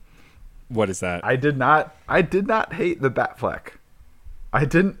opinion. What is that? I did not hate the Batfleck. I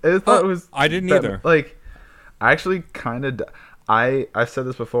didn't. I thought it was. I didn't either. Like, I actually kind of. I've said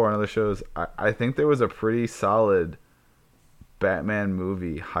this before on other shows. I think there was a pretty solid Batman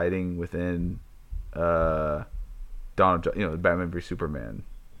movie hiding within Batman v Superman.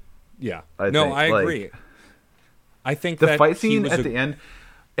 Yeah. I agree. I think the fight scene at the end,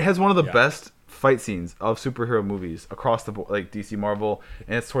 it has one of the best fight scenes of superhero movies across the board, like DC, Marvel,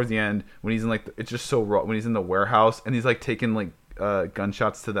 and it's towards the end when he's in like it's just so raw when he's in the warehouse and he's like taking like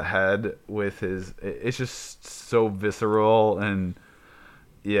gunshots to the head with his. It's just so visceral and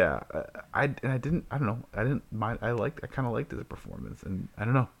yeah. I don't know. I didn't mind. I kind of liked his performance, and I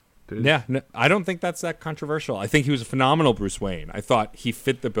don't know. Yeah, no, I don't think that's that controversial. I think he was a phenomenal Bruce Wayne. I thought he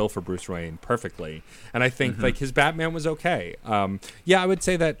fit the bill for Bruce Wayne perfectly, and I think like his Batman was okay. Yeah, I would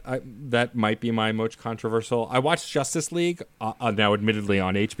say that that might be my most controversial. I watched Justice League now, admittedly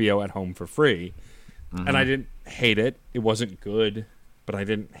on HBO at home for free, and I didn't hate it. It wasn't good, but I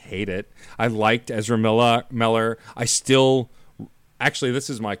didn't hate it. I liked Ezra Miller. I still, actually, this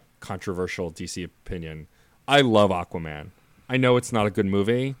is my controversial DC opinion. I love Aquaman. I know it's not a good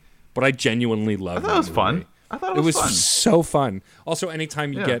movie, but I genuinely love it. I thought it was fun. I thought it was fun. So fun. Also,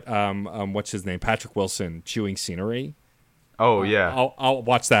 anytime you get what's his name, Patrick Wilson, chewing scenery. Oh yeah, I'll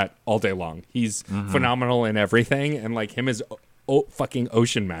watch that all day long. He's phenomenal in everything, and like him as fucking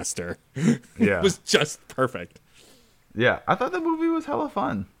Ocean Master, yeah, was just perfect. Yeah, I thought the movie was hella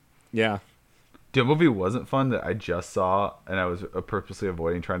fun. Yeah, the movie wasn't fun that I just saw, and I was purposely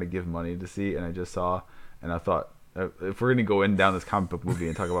avoiding trying to give money to see, and I just saw, and I thought, if we're gonna go down this comic book movie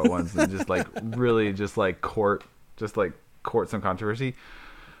and talk about ones and just like really just like court some controversy,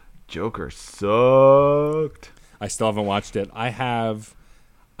 Joker sucked. I still haven't watched it.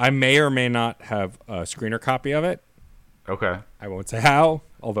 I may or may not have a screener copy of it. Okay. I won't say how,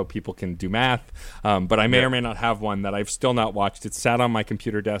 although people can do math. But I may or may not have one that I've still not watched. It's sat on my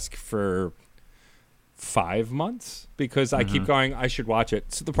computer desk for 5 months because I keep going, I should watch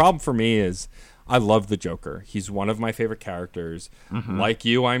it. So the problem for me is I love the Joker. He's one of my favorite characters. Like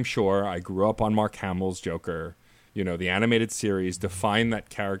you, I'm sure, I grew up on Mark Hamill's Joker. You know, the animated series defined that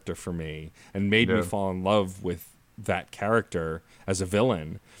character for me and made me fall in love with that character as a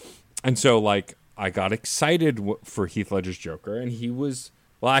villain. And so, like, I got excited for Heath Ledger's Joker, and he was...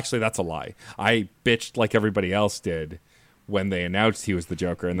 Well, actually, that's a lie. I bitched like everybody else did when they announced he was the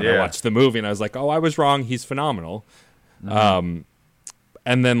Joker, and then I watched the movie, and I was like, oh, I was wrong. He's phenomenal. And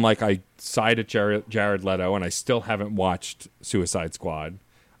then, like, I sided Jared Leto, and I still haven't watched Suicide Squad.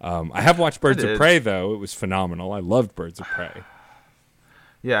 I have watched Birds of Prey, though. It was phenomenal. I loved Birds of Prey.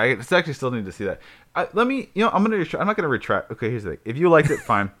 Yeah, I actually still need to see that. I'm not gonna retract. Okay, here's the thing. If you liked it,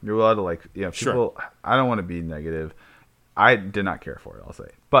 fine. You're allowed to like. People. Sure. I don't want to be negative. I did not care for it. I'll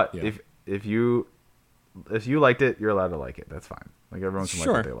say. But if you liked it, you're allowed to like it. That's fine. Like everyone can like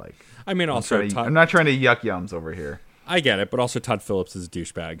what they like. I mean, also I'm not trying to yuck yums over here. I get it, but also Todd Phillips is a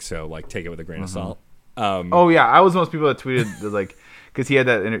douchebag, so like take it with a grain of salt. Oh yeah, I was one of those people that tweeted like because he had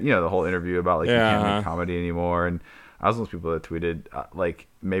that the whole interview about like you can't make comedy anymore, and I was one of those people that tweeted like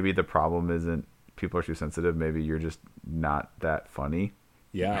maybe the problem isn't people are too sensitive, maybe you're just not that funny.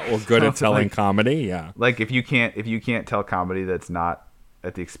 Yeah, or good at telling comedy. Yeah, like if you can't tell comedy that's not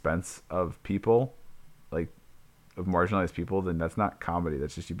at the expense of people, like of marginalized people, then that's not comedy.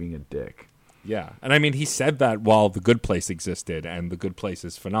 That's just you being a dick. Yeah, and I mean he said that while The Good Place existed, and The Good Place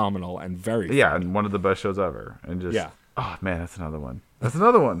is phenomenal and very funny. And one of the best shows ever. And just oh man, that's another one. That's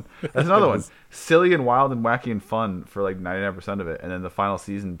another one. Silly and wild and wacky and fun for like 99% of it, and then the final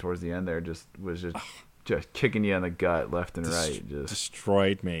season towards the end there just kicking you in the gut left and right. Just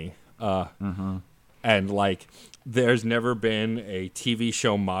destroyed me. And like there's never been a TV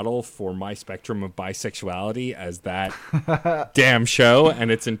show model for my spectrum of bisexuality as that damn show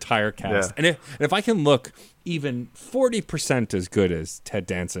and its entire cast. And if I can look even 40% as good as Ted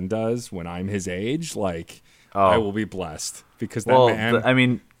Danson does when I'm his age, like I will be blessed because that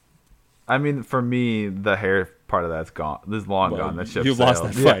man. I mean, for me, the hair part of that's gone. This is long gone. That ship you've lost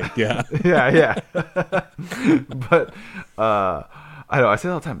that fight. Yeah. yeah. But I know I say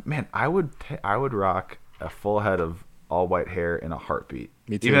it all the time. Man, I would rock a full head of all white hair in a heartbeat.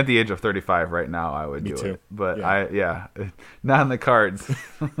 Me too. Even at the age of 35 right now, I would do it. But not in the cards.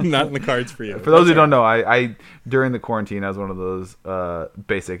 Not in the cards for you. For those who don't know, I during the quarantine, I was one of those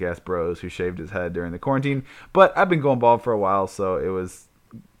basic ass bros who shaved his head during the quarantine. But I've been going bald for a while, so it was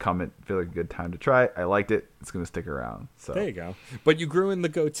feel like a good time to try it. I liked it. It's going to stick around. So there you go. But you grew in the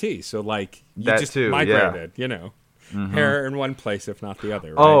goatee, so like you just migrated, hair in one place, if not the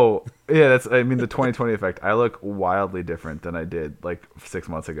other. Right? Oh, yeah. That's, the 2020 effect. I look wildly different than I did like 6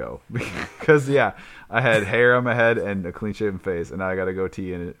 months ago because I had hair on my head and a clean shaven face, and now I got a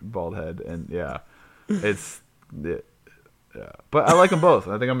goatee and a bald head, and But I like them both.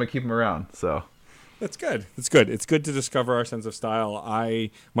 I think I'm gonna keep them around. So that's good. It's good. It's good to discover our sense of style.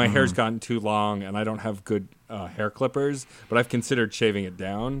 My hair's gotten too long, and I don't have good hair clippers, but I've considered shaving it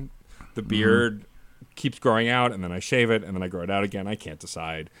down. The beard keeps growing out, and then I shave it, and then I grow it out again. I can't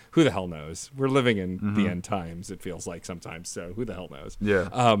decide. Who the hell knows? We're living in the end times, it feels like sometimes, so who the hell knows?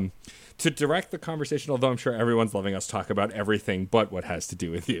 Yeah. To direct the conversation, although I'm sure everyone's loving us talk about everything but what has to do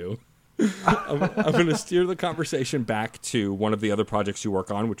with you, I'm going to steer the conversation back to one of the other projects you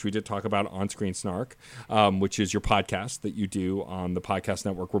work on, which we did talk about on Screen Snark, which is your podcast that you do on the podcast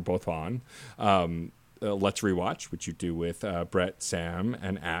network we're both on. Let's Rewatch, which you do with Brett, Sam,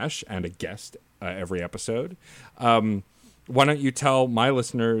 and Ash, and a guest every episode. Why don't you tell my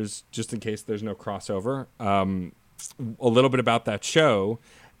listeners, just in case there's no crossover, a little bit about that show,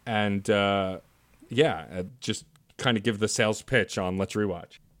 and just kind of give the sales pitch on Let's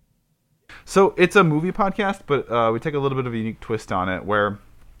Rewatch. So it's a movie podcast, but we take a little bit of a unique twist on it where,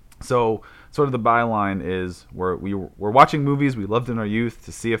 so sort of the byline is we're watching movies we loved in our youth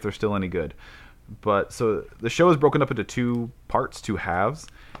to see if they're still any good. But so the show is broken up into two parts, two halves.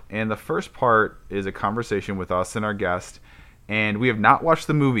 And the first part is a conversation with us and our guest. And we have not watched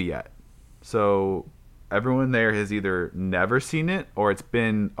the movie yet. So everyone there has either never seen it or it's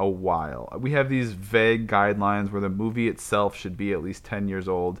been a while. We have these vague guidelines where the movie itself should be at least 10 years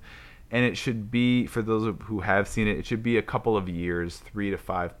old. And it should be, for those who have seen it, it should be a couple of years, 3 to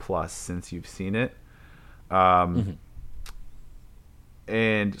 5 plus since you've seen it.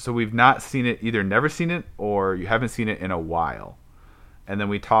 And so we've not seen it, either never seen it or you haven't seen it in a while. And then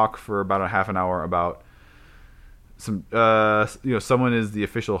we talk for about a half an hour about some, someone is the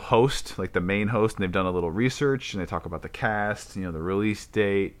official host, like the main host, and they've done a little research and they talk about the cast, the release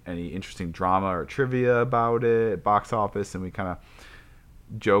date, any interesting drama or trivia about it, box office, and we kind of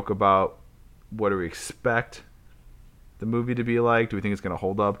joke about what do we expect the movie to be like. Do we think it's going to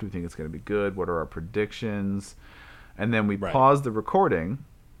hold up? Do we think it's going to be good? What are our predictions? And then we pause the recording,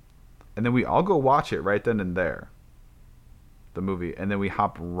 and then we all go watch it right then and there, the movie. And then we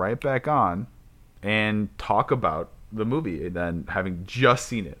hop right back on and talk about the movie. And then having just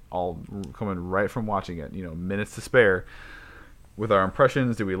seen it, all coming right from watching it, minutes to spare, with our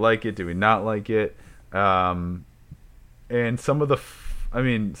impressions. Do we like it? Do we not like it? And some of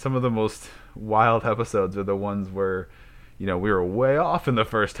the most wild episodes are the ones where we were way off in the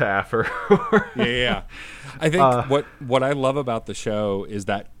first half. Yeah. I think what I love about the show is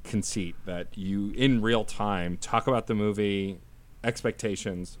that conceit that you, in real time, talk about the movie,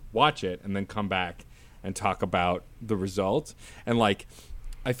 expectations, watch it, and then come back and talk about the result. And I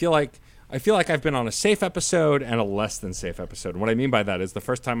feel like I've been on a safe episode and a less than safe episode. And what I mean by that is the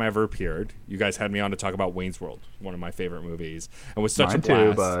first time I ever appeared, you guys had me on to talk about Wayne's World, one of my favorite movies, and was such Mine a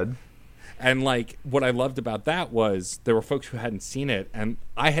blast. too, bud. And what I loved about that was there were folks who hadn't seen it, and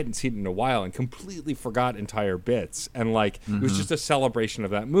I hadn't seen it in a while and completely forgot entire bits. And it was just a celebration of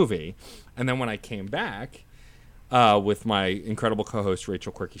that movie. And then when I came back with my incredible co-host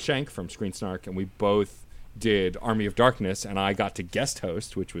Rachel Quirky Shank from Screen Snark, and we both did Army of Darkness, and I got to guest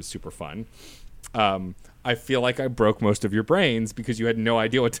host, which was super fun. I feel like I broke most of your brains because you had no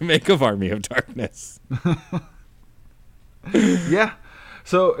idea what to make of Army of Darkness. Yeah.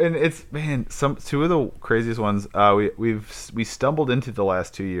 So, and it's, man, two of the craziest ones. We stumbled into the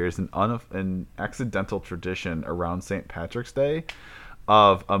last 2 years an accidental tradition around St. Patrick's Day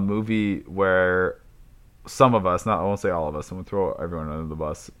of a movie where some of us, I won't say all of us, I'm gonna throw everyone under the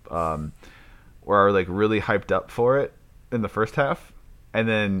bus, were really hyped up for it in the first half, and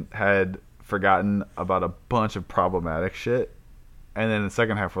then had forgotten about a bunch of problematic shit, and then in the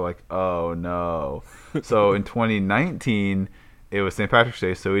second half we're like, oh no. So in 2019. It was St. Patrick's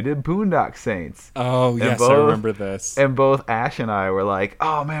Day, so we did Boondock Saints. Oh, yes, I remember this. And both Ash and I were like,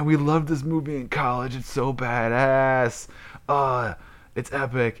 oh, man, we loved this movie in college. It's so badass. It's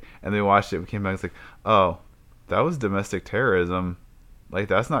epic. And then we watched it. We came back and it's like, oh, that was domestic terrorism.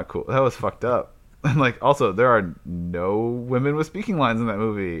 That's not cool. That was fucked up. And, also, there are no women with speaking lines in that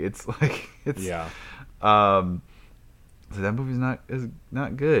movie. It's Yeah. So that movie's not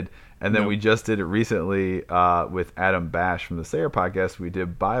good. And then we just did it recently with Adam Bash from the Sayer podcast. We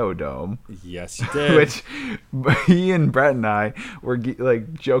did Biodome. Yes, you did. Which he and Brett and I were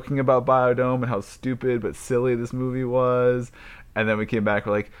joking about Biodome and how stupid but silly this movie was. And then we came back,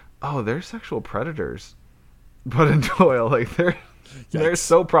 we're like, oh, they're sexual predators. But in Doyle, they're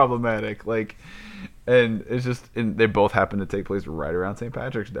so problematic. And it's just, and they both happen to take place right around St.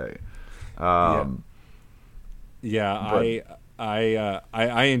 Patrick's Day. I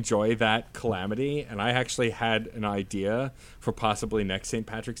enjoy that calamity, and I actually had an idea for possibly next St.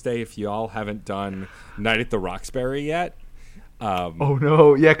 Patrick's Day if you all haven't done Night at the Roxbury yet. Oh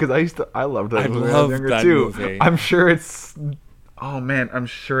no, yeah, because I loved that movie when I was younger too. Movie. I'm sure it's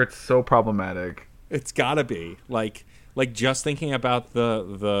so problematic. It's gotta be like just thinking about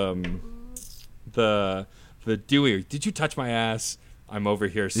the the Dewey, did you touch my ass? I'm over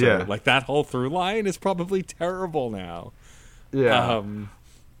here, sir. Yeah. Like that whole through line is probably terrible now. Yeah.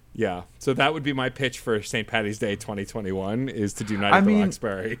 Yeah. So that would be my pitch for St. Patty's Day 2021 is to do Night at the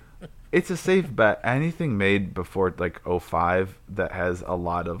Roxbury. It's a safe bet. Anything made before like '05 that has a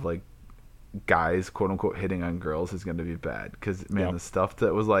lot of like guys quote unquote hitting on girls is going to be bad, because man, the stuff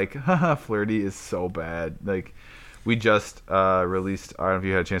that was like haha flirty is so bad. Like we just released, I don't know if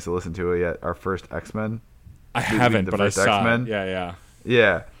you had a chance to listen to it yet, our first X-Men. I haven't, but I saw X-Men. it.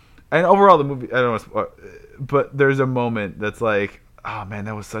 Yeah. And overall the movie, I don't know, but there's a moment that's like, oh man,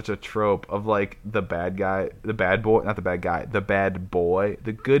 that was such a trope of like the bad guy, the bad boy, not the bad guy, the bad boy,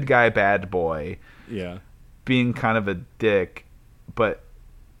 the good guy bad boy. Yeah. Being kind of a dick,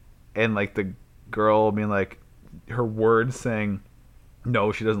 and like the girl being like, her words saying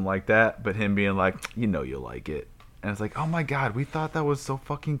no, she doesn't like that, but him being like, you know you like it. And it's like, oh my god, we thought that was so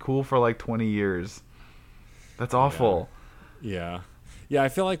fucking cool for like 20 years. That's awful. Yeah. Yeah, I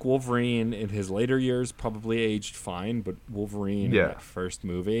feel like Wolverine in his later years probably aged fine, but Wolverine in that first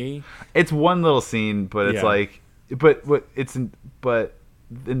movie, it's one little scene, but it's like, but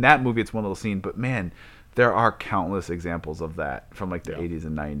in that movie it's one little scene, but man, there are countless examples of that from like the 80s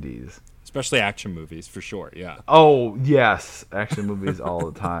and 90s, especially action movies for sure. Yeah. Oh yes, action movies all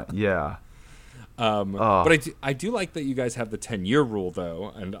the time. Yeah. But I do like that you guys have the 10-year rule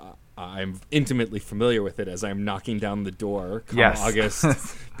though, and I'm intimately familiar with it as I'm knocking down the door come August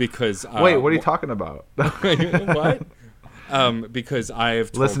because wait, what are you talking about? What? Because I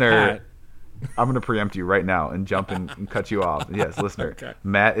have told listener, Pat, I'm going to preempt you right now and jump in and cut you off. Yes, listener. Okay.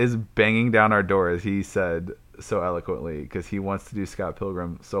 Matt is banging down our door, as he said so eloquently, because he wants to do Scott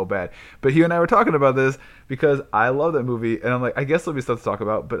Pilgrim so bad. But he and I were talking about this because I love that movie, and I'm like, I guess there'll be stuff to talk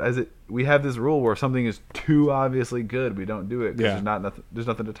about. But we have this rule where if something is too obviously good, we don't do it because there's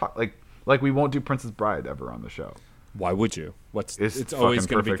nothing to talk. Like we won't do Princess Bride ever on the show. Why would you? It's always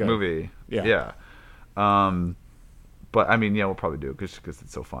going to be perfect good. Movie. Yeah. But I mean, we'll probably do it because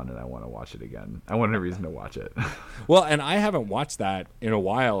it's so fun and I want to watch it again. I want a reason to watch it. Well, and I haven't watched that in a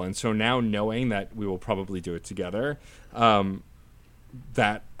while, and so now knowing that we will probably do it together,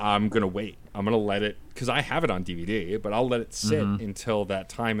 that I'm gonna wait. I'm gonna let it, because I have it on DVD, but I'll let it sit until that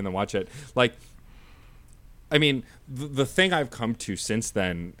time and then watch it. Like, I mean, the thing I've come to since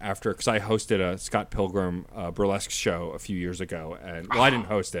then, because I hosted a Scott Pilgrim burlesque show a few years ago, and I didn't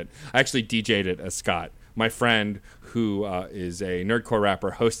host it. I actually DJ'd it as Scott. My friend, who is a nerdcore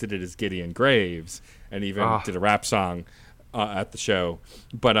rapper, hosted it as Gideon Graves, and even did a rap song at the show.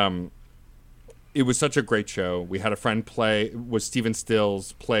 But it was such a great show. We had a friend was Steven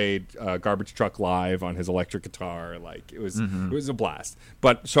Stills, played Garbage Truck live on his electric guitar. Like, it was a blast.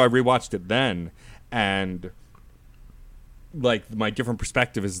 But so I rewatched it then, and like my different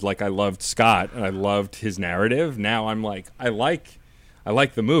perspective is like I loved Scott and I loved his narrative. Now I'm like, I like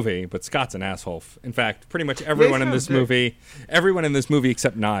the movie, but Scott's an asshole. In fact, pretty much everyone in this movie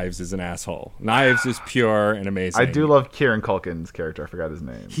except Knives is an asshole. Knives is pure and amazing. I do love Kieran Culkin's character. I forgot his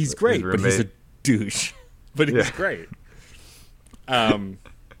name. He's great, but he's a douche. But he's great.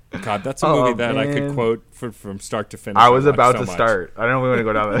 God, that's a movie that I could quote from start to finish. I was about to start. I don't know if we want to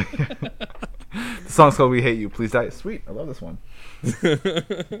go down that. The song's called "We Hate You, Please Die." Sweet, I love this one.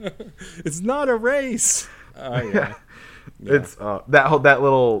 It's not a race. Yeah. It's that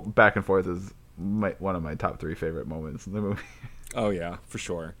little back and forth is one of my top 3 favorite moments in the movie. Oh yeah, for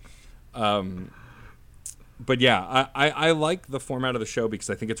sure. But yeah, I like the format of the show because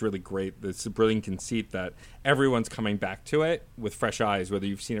I think it's really great. It's a brilliant conceit that everyone's coming back to it with fresh eyes, whether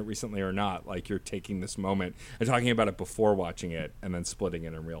you've seen it recently or not. Like, you're taking this moment and talking about it before watching it and then splitting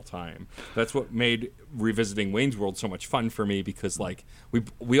it in real time. That's what made revisiting Wayne's World so much fun for me, because like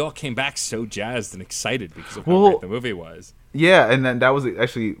we all came back so jazzed and excited because of how great the movie was. Yeah, and then that was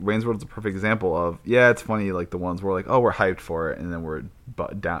actually, Wayne's World is a perfect example of, it's funny, like the ones where like, oh, we're hyped for it, and then we're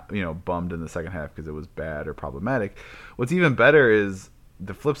bummed in the second half because it was bad or problematic. What's even better is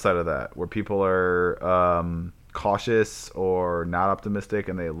the flip side of that, where people are cautious or not optimistic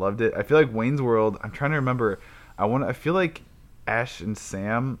and they loved it. I feel like Wayne's World, I'm trying to remember, I feel like Ash and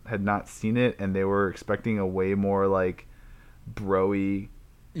Sam had not seen it and they were expecting a way more like bro-y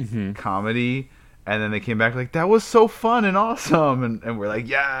comedy. And then they came back like, that was so fun and awesome. And we're like,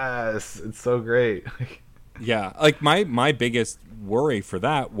 yes, it's so great. Yeah. Like my biggest worry for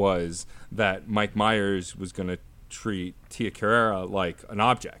that was that Mike Myers was going to treat Tia Carrera like an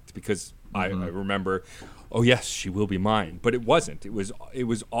object, because I remember oh yes, she will be mine. But it wasn't. It was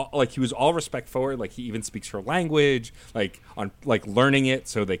all, like, he was all respect for her. Like, he even speaks her language, like on like learning it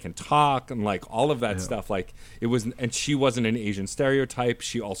so they can talk and like all of that stuff. Like, it was, and she wasn't an Asian stereotype.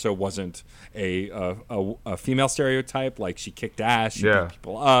 She also wasn't a female stereotype. Like, she kicked ass, she beat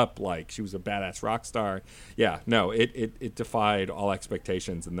people up, like she was a badass rock star. Yeah, no, it defied all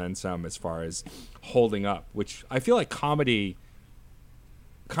expectations and then some as far as holding up, which I feel like comedy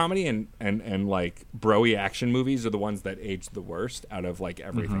and like bro-y action movies are the ones that age the worst out of like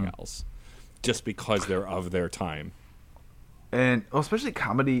everything else, just because they're of their time. And especially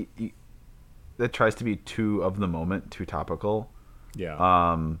comedy that tries to be too of the moment, too topical.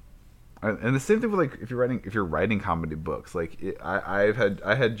 Yeah. And the same thing with like if you're writing comedy books, like I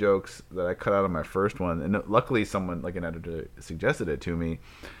had jokes that I cut out of my first one, and luckily someone like an editor suggested it to me,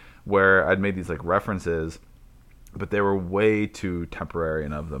 where I'd made these like references, but they were way too temporary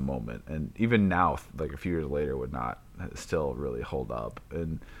and of the moment, and even now, like a few years later, would not still really hold up.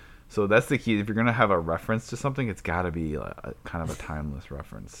 And so that's the key. If you're gonna have a reference to something, it's got to be a kind of a timeless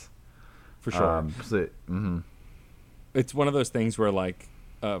reference. For sure. It's one of those things where like,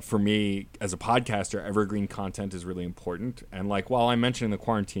 for me as a podcaster, evergreen content is really important. And like, while I'm mentioning the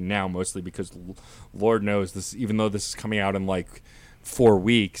quarantine now, mostly because Lord knows this, even though this is coming out in like 4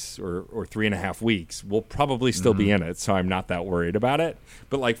 weeks or 3.5 weeks, we'll probably still be in it, so I'm not that worried about it.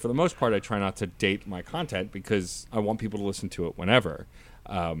 But like, for the most part, I try not to date my content because I want people to listen to it whenever,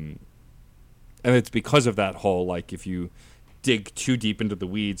 and it's because of that whole, like, if you dig too deep into the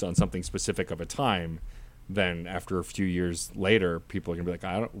weeds on something specific of a time, then after a few years later, people are gonna be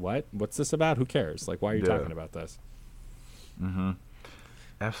like, what's this about, who cares, like, why are you talking about this?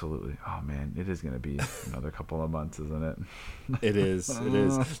 Absolutely. Oh man, it is going to be another couple of months, isn't it? It is.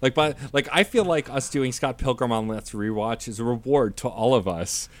 Like, but like, I feel like us doing Scott Pilgrim on Let's Rewatch is a reward to all of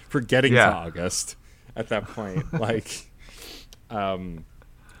us for getting to August at that point. Like,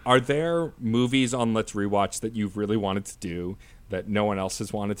 are there movies on Let's Rewatch that you've really wanted to do that no one else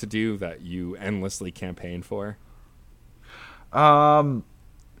has wanted to do that you endlessly campaign for?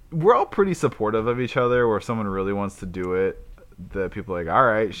 We're all pretty supportive of each other. Where if someone really wants to do it, that people are like, all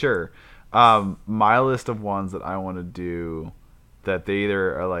right, sure. My list of ones that I want to do that they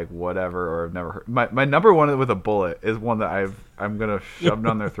either are like whatever or have never heard. My number one with a bullet is one that I'm gonna shove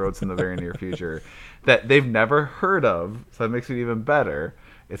down their throats in the very near future that they've never heard of, so that makes it even better.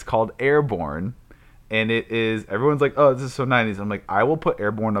 It's called Airborne, and it is, everyone's like, oh, this is so 90s. I'm like, I will put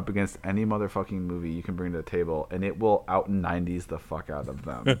Airborne up against any motherfucking movie you can bring to the table, and it will out 90s the fuck out of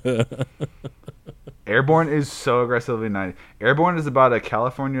them. Airborne is so aggressively 90s. Airborne is about a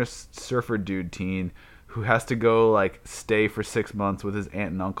California surfer dude teen who has to go like stay for 6 months with his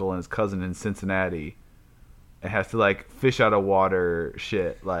aunt and uncle and his cousin in Cincinnati, and has to like fish out of water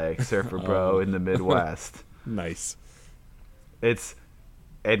shit like Surfer Bro in the Midwest. Nice.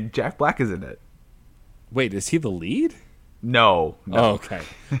 And Jack Black is in it. Wait, is he the lead? No. Oh, okay.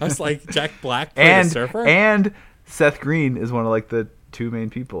 I was like, Jack Black played a surfer? And Seth Green is one of like the two main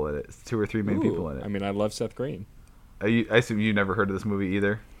people in it. 2 or 3 main people in it. I mean, I love Seth Green. I assume you never heard of this movie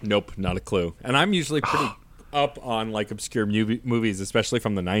either? Nope, not a clue. And I'm usually pretty up on like obscure movies, especially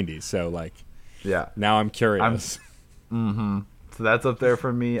from the 90s. So like, yeah. Now I'm curious. So that's up there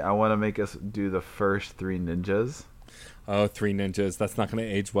for me. I want to make us do the first 3 Ninjas. Oh, 3 Ninjas. That's not going to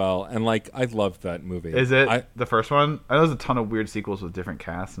age well. And like, I loved that movie. Is it the first one? I know there's a ton of weird sequels with different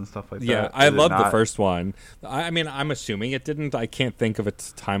casts and stuff like that. Yeah, I loved the first one. I mean, I'm assuming it didn't. I can't think of a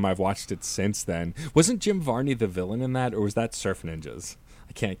time I've watched it since then. Wasn't Jim Varney the villain in that, or was that Surf Ninjas?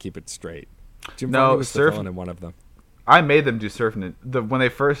 I can't keep it straight. Jim Varney was the villain in one of them. I made them do Surf Ninjas. When they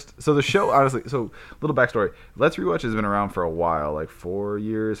first... So the show, honestly... So, little backstory. Let's Rewatch has been around for a while. Like 4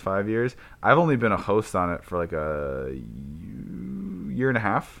 years, 5 years. I've only been a host on it for like a year and a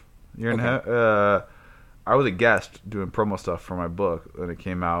half. I was a guest doing promo stuff for my book when it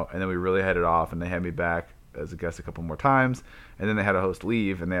came out. And then we really had it off. And they had me back as a guest a couple more times. And then they had a host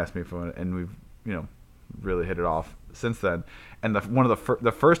leave. And they asked me for one. And we've, really hit it off since then. And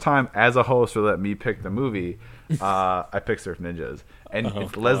the first time as a host to let me pick the movie, I picked Surf Ninjas, and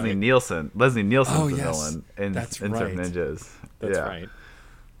it's Leslie Nielsen. Leslie Nielsen's the villain in Surf Ninjas. That's right.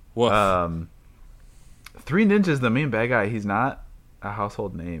 Well, 3 Ninjas, the main bad guy. He's not a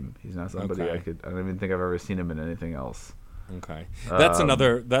household name. He's not somebody I don't even think I've ever seen him in anything else. Okay, that's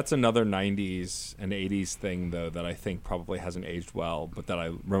another 90s and 80s thing though that I think probably hasn't aged well, but that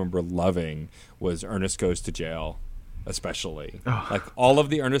I remember loving was Ernest Goes to Jail, especially like all of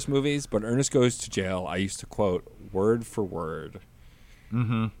the Ernest movies, but Ernest Goes to Jail I used to quote word for word,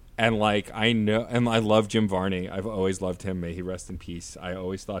 and And like I know, and I love Jim Varney. I've always loved him. May he rest in peace. I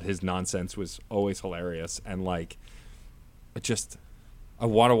always thought his nonsense was always hilarious. And like, I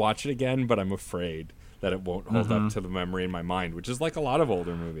want to watch it again, but I'm afraid that it won't hold up to the memory in my mind, which is like a lot of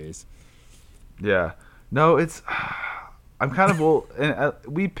older movies. Yeah. No, it's. I'm kind of and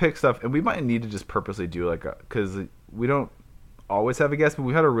we pick stuff, and we might need to just purposely do like because we don't always have a guest, but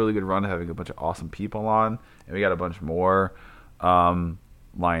we had a really good run of having a bunch of awesome people on, and we got a bunch more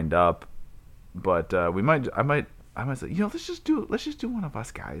lined up. But I might say, let's just do one of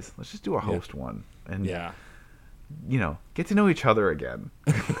us guys. Let's just do a host one, and get to know each other again.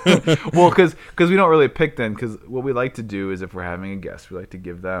 Well, because we don't really pick them, because what we like to do is if we're having a guest, we like to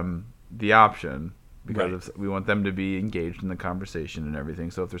give them the option. Because we want them to be engaged in the conversation and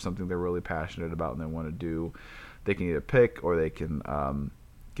everything. So if there's something they're really passionate about and they want to do, they can either pick or they can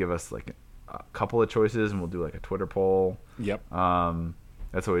give us like a couple of choices, and we'll do like a Twitter poll. Yep.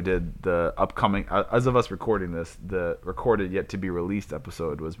 That's what we did. The upcoming, as of us recording this, the recorded yet to be released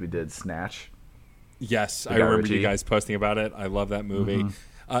episode was we did Snatch. Yes, I remember you guys posting about it. I love that movie.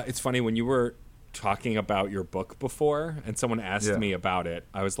 It's funny, when you were talking about your book before and someone asked me about it,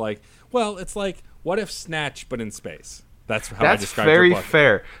 I was like, well, it's like, what if Snatch but in space? That's how I described your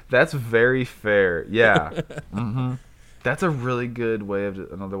book. That's very fair. Yeah. That's a really good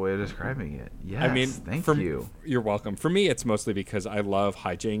another way of describing it. Yes. I mean, thank you. You're welcome. For me, it's mostly because I love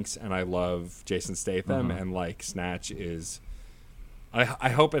hijinks and I love Jason Statham, and like Snatch is. I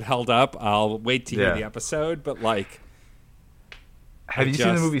hope it held up. I'll wait to hear the episode, but like. Have you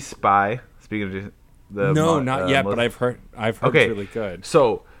seen the movie Spy? Speaking of Jason, not yet, but I've heard it's really good.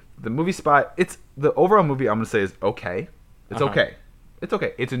 So the movie Spy, the overall movie I'm going to say is okay. It's okay. It's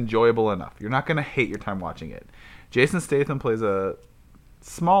okay. It's enjoyable enough. You're not going to hate your time watching it. Jason Statham plays a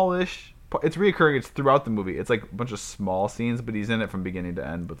smallish. It's reoccurring. It's throughout the movie. It's like a bunch of small scenes, but he's in it from beginning to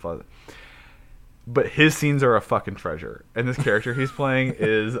end. But his scenes are a fucking treasure, and this character he's playing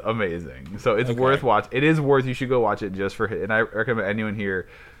is amazing. So it's worth watch. It is worth. You should go watch it just for him. And I recommend anyone here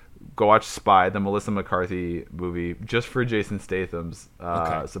go watch Spy, the Melissa McCarthy movie, just for Jason Statham's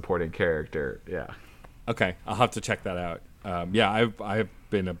supporting character. Yeah. Okay, I'll have to check that out. I've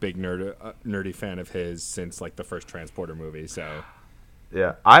been a big nerdy fan of his since like the first Transporter movie. So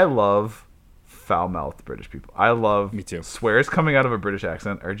yeah, I love foul-mouthed British people. I love me too. Swears coming out of a British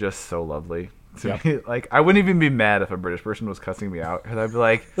accent are just so lovely to me. Like, I wouldn't even be mad if a British person was cussing me out, because I'd be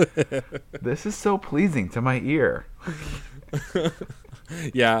like, this is so pleasing to my ear.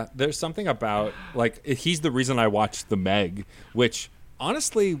 Yeah, there's something about, like, he's the reason I watched The Meg, which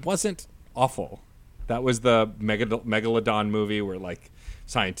honestly wasn't awful. That was the Megalodon movie where, like,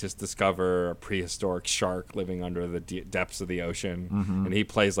 scientists discover a prehistoric shark living under the depths of the ocean, and he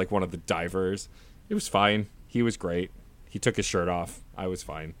plays, like, one of the divers. It was fine. He was great. He took his shirt off. I was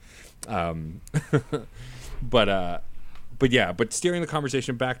fine. But steering the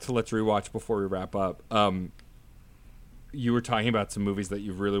conversation back to Let's Rewatch before we wrap up, you were talking about some movies that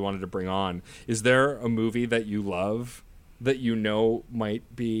you really wanted to bring on. Is there a movie that you love that you know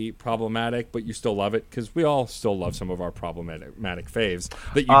might be problematic, but you still love it? Because we all still love some of our problematic faves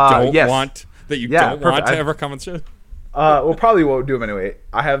that you don't want to ever come on the show. We'll probably won't do them anyway.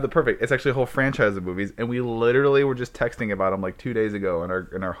 I have the perfect. It's actually a whole franchise of movies, and we literally were just texting about them like 2 days ago in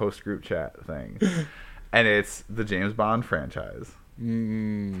our host group chat thing, and it's the James Bond franchise.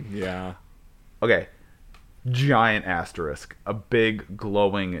 Yeah. Okay. Giant asterisk, a big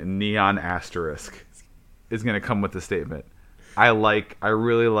glowing neon asterisk, is going to come with the statement. I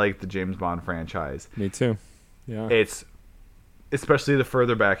really like the James Bond franchise. Me too. Yeah. It's especially the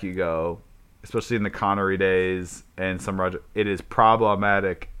further back you go, especially in the Connery days and some Roger. It is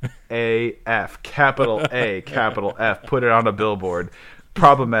problematic. AF, capital A, capital F. Put it on a billboard.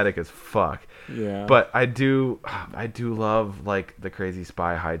 Problematic as fuck. Yeah. But I do love like the crazy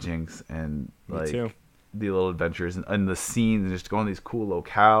spy hijinks and like. Me too. The little adventures and the scenes and just going to these cool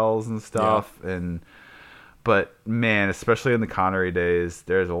locales and stuff. Yeah. But man, especially in the Connery days,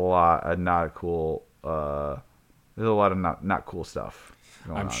 there's a lot of not cool stuff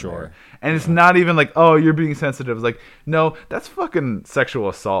going I'm on sure there. And it's not even like, oh, you're being sensitive. It's like, no, that's fucking sexual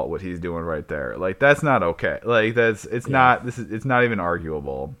assault what he's doing right there. Like, that's not okay. Like, it's not even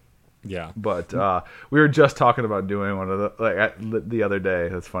arguable. Yeah. But we were just talking about doing one of the other day.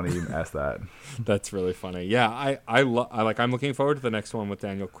 That's funny you asked that. That's really funny. Yeah, I'm looking forward to the next one with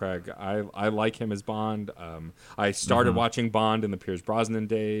Daniel Craig. I like him as Bond. I started watching Bond in the Pierce Brosnan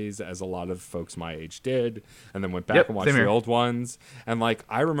days, as a lot of folks my age did, and then went back and watched the old ones. And like,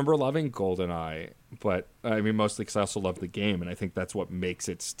 I remember loving GoldenEye, but I mean mostly because I also love the game, and I think that's what makes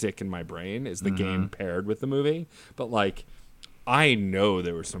it stick in my brain is the game paired with the movie. But like, I know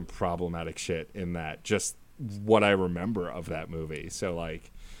there was some problematic shit in that. Just what I remember of that movie. So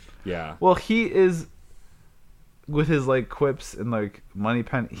like, yeah. Well, he is with his like quips and like money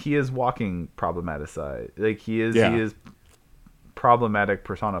pen. He is walking problematic side. Like he is. Yeah. He is problematic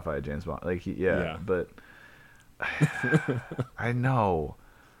personified James Bond. Like Yeah. but I know.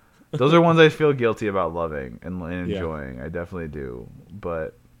 Those are ones I feel guilty about loving and enjoying. I definitely do.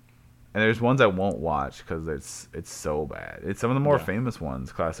 But and there's ones I won't watch because it's so bad. It's some of the more famous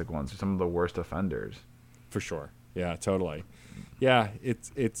ones, classic ones, or some of the worst offenders. For sure. Yeah, totally. Yeah,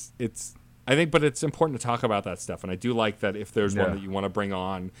 it's I think, but it's important to talk about that stuff. And I do like that if there's one that you want to bring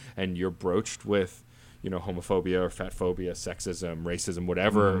on and you're broached with, homophobia or fatphobia, sexism, racism,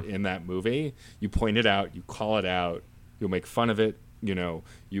 whatever in that movie, you point it out, you call it out, you'll make fun of it,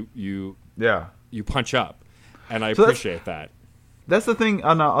 you punch up. And I appreciate that. That's the thing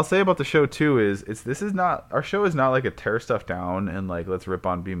I'll say about the show too is our show is not like a tear stuff down and like let's rip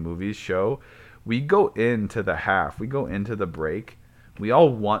on B movies show. We go into the break. We all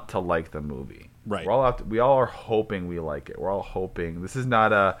want to like the movie. Right. We all are hoping we like it. We're all hoping. This is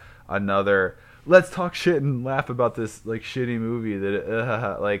not another let's talk shit and laugh about this like shitty movie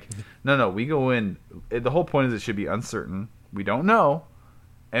that like no, we go in. The whole point is it should be uncertain. We don't know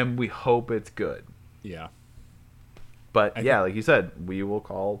and we hope it's good. Yeah. But like you said, we will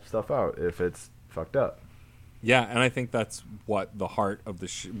call stuff out if it's fucked up. Yeah, and I think that's what the heart of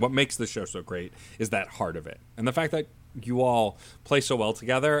what makes the show so great is that heart of it. And the fact that you all play so well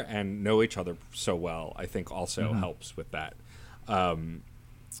together and know each other so well, I think also helps with that. All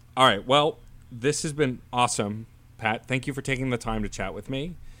right, well, this has been awesome, Pat. Thank you for taking the time to chat with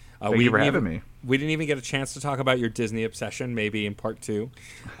me. Thank you for having me. We didn't even get a chance to talk about your Disney obsession, maybe in part 2.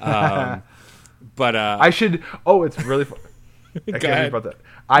 But I should. Oh, it's really fun. I can't think about that.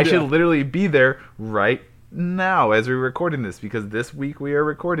 I should literally be there right now as we're recording this because this week we are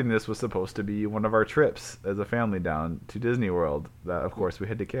recording this was supposed to be one of our trips as a family down to Disney World. That of course we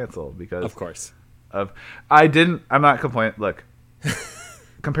had to cancel because of course I'm not complaining. Look,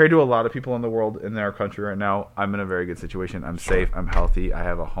 compared to a lot of people in the world in our country right now, I'm in a very good situation. I'm safe. I'm healthy. I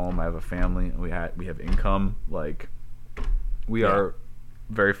have a home. I have a family. We have income. Like we are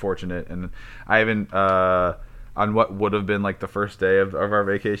very fortunate, and I haven't on what would have been like the first day of our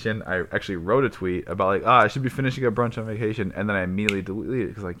vacation, I actually wrote a tweet about like, I should be finishing a brunch on vacation, and then I immediately deleted it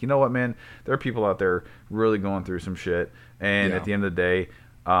because like, you know what, man, there are people out there really going through some shit, and at the end of the day,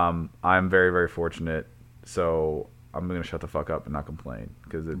 I'm very, very fortunate, so I'm gonna shut the fuck up and not complain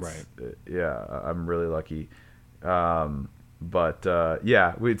because it's I'm really lucky. But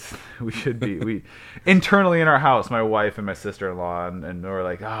we should be internally in our house, my wife and my sister-in-law and we're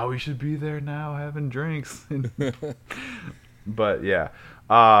like, we should be there now having drinks. But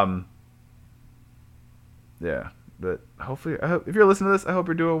but hopefully if you're listening to this, I hope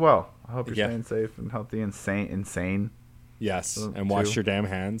you're doing well. I hope you're staying safe and healthy and insane. Yes, and wash your damn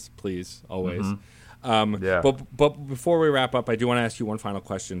hands, please, always. Mm-hmm. But before we wrap up, I do want to ask you one final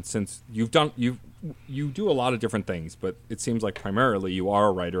question. Since you do a lot of different things, but it seems like primarily you are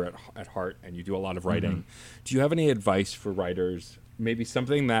a writer at heart, and you do a lot of writing. Mm-hmm. Do you have any advice for writers? Maybe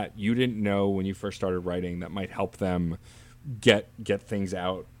something that you didn't know when you first started writing that might help them get things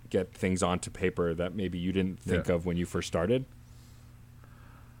out, get things onto paper that maybe you didn't think of when you first started?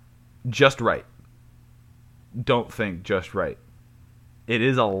 Just write. Don't think, just write. It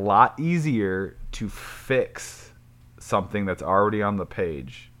is a lot easier to fix something that's already on the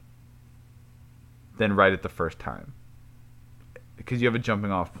page than write it the first time because you have a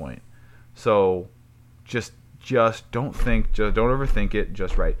jumping off point. So just don't think, don't overthink it,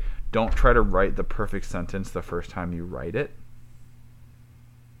 just write. Don't try to write the perfect sentence the first time you write it.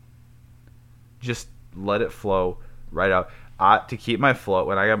 Just let it flow, write out. To keep my flow,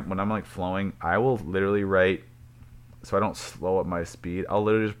 when I'm like flowing, I will literally write so I don't slow up my speed. I'll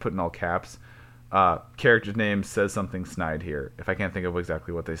literally just put in all caps. Character's name says something snide here. If I can't think of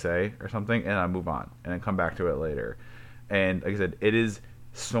exactly what they say or something, and I move on and then come back to it later. And like I said, it is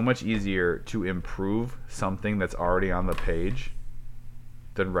so much easier to improve something that's already on the page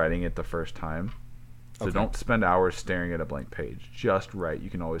than writing it the first time. So don't spend hours staring at a blank page. Just write. You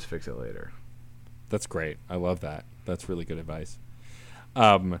can always fix it later. That's great. I love that. That's really good advice.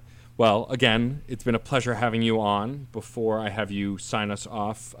 Well, again, it's been a pleasure having you on. Before I have you sign us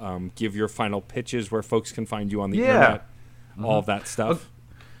off, give your final pitches where folks can find you on the internet, all of that stuff.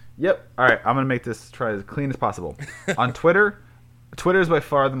 Yep. All right. I'm going to make this try as clean as possible. On Twitter is by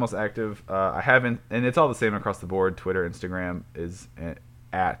far the most active. I haven't, and it's all the same across the board. Twitter, Instagram is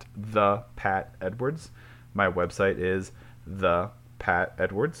at the Pat Edwards. My website is the Pat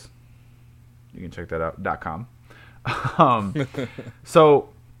Edwards. You can check that out. .com. So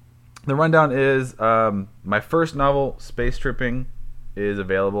the rundown is my first novel, Space Tripping, is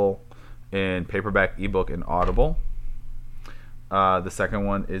available in paperback, ebook, and Audible. The second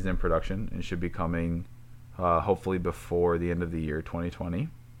one is in production and should be coming hopefully before the end of the year 2020.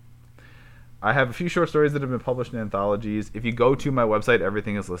 I have a few short stories that have been published in anthologies. If you go to my website,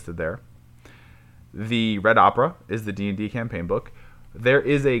 everything is listed there. The Red Opera is the D&D campaign book. There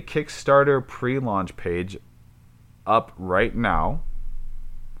is a Kickstarter pre-launch page up right now.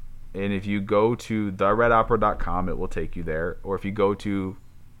 And if you go to theredopera.com, it will take you there. Or if you go to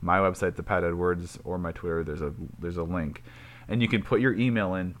my website, the Pat Edwards, or my Twitter, there's a link. And you can put your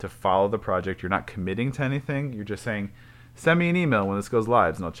email in to follow the project. You're not committing to anything. You're just saying, send me an email when this goes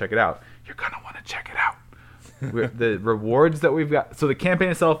live, and I'll check it out. You're going to want to check it out. The rewards that we've got. So the campaign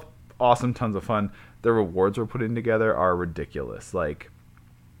itself, awesome, tons of fun. The rewards we're putting together are ridiculous. Like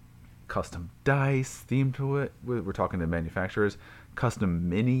custom dice themed to it. We're talking to manufacturers. Custom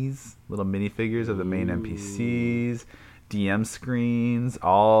minis, little minifigures of the main NPCs. DM screens,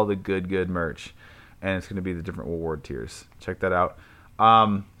 all the good merch. And it's going to be the different reward tiers. Check that out.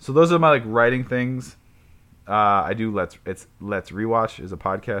 So those are my like writing things. I do Let's Rewatch is a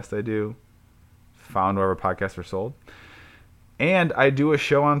podcast I do. Found wherever podcasts are sold. And I do a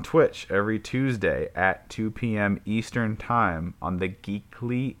show on Twitch every Tuesday at 2 p.m. Eastern Time on the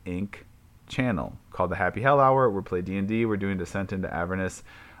Geekly Inc. channel called the Happy Hell Hour. We play D&D. We're doing Descent into Avernus.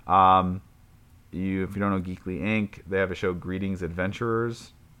 If you don't know Geekly Inc., they have a show, Greetings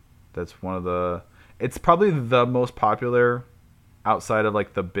Adventurers. That's one of the... It's probably the most popular outside of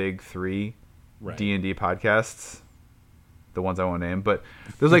like the big three D&D podcasts. The ones I won't name. But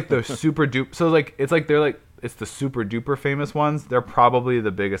there's like the super duper... So like it's like they're like... It's the super duper famous ones. They're probably the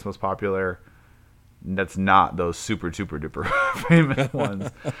biggest, most popular. That's not those super duper famous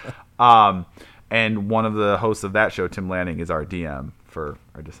ones. And one of the hosts of that show, Tim Lanning, is our DM for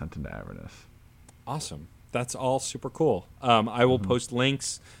our Descent into Avernus. Awesome. That's all super cool. I will post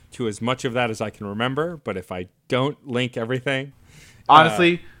links to as much of that as I can remember, but if I don't link everything...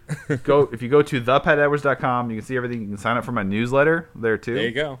 Honestly, if you go to thepatedwards.com, you can see everything. You can sign up for my newsletter there, too. There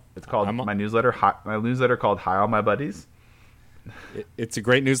you go. It's called my newsletter called Hi All My Buddies. It's a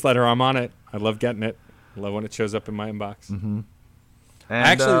great newsletter. I'm on it. I love getting it. I love when it shows up in my inbox. Mm-hmm. I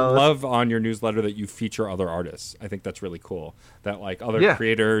actually love on your newsletter that you feature other artists. I think that's really cool. That like other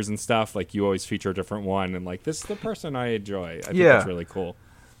creators and stuff, like you always feature a different one, and like this is the person I enjoy. I think that's really cool.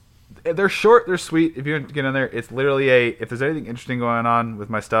 They're short, they're sweet. If you get in there, it's literally if there's anything interesting going on with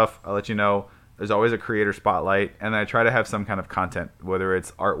my stuff, I'll let you know. There's always a creator spotlight, and I try to have some kind of content, whether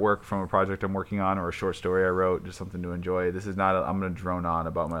it's artwork from a project I'm working on or a short story I wrote, just something to enjoy. This is not I'm going to drone on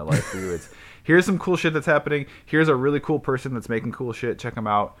about my life for you. It's here's some cool shit that's happening. Here's a really cool person that's making cool shit. Check them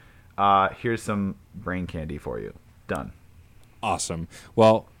out. Here's some brain candy for you. Done. Awesome.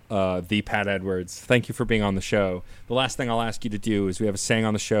 Well, the Pat Edwards, thank you for being on the show. The last thing I'll ask you to do is we have a saying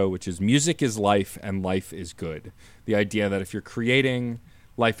on the show, which is music is life and life is good. The idea that if you're creating,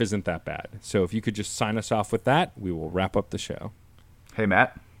 life isn't that bad. So if you could just sign us off with that, we will wrap up the show. Hey,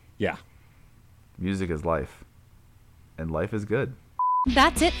 Matt. Yeah. Music is life and life is good.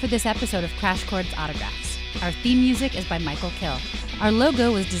 That's it for this episode of Crash Chords Autographs. Our theme music is by Michael Kill. Our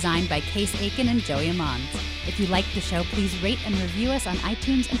logo was designed by Case Aiken and Joey Amons. If you liked the show, please rate and review us on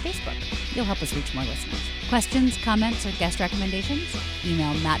iTunes and Facebook. You'll help us reach more listeners. Questions, comments, or guest recommendations?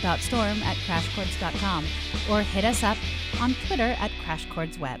 Email matt.storm@crashchords.com or hit us up on Twitter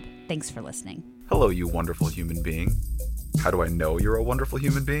 @CrashCordsWeb. Thanks for listening. Hello, you wonderful human being. How do I know you're a wonderful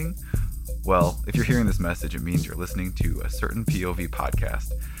human being? Well, if you're hearing this message, it means you're listening to a certain POV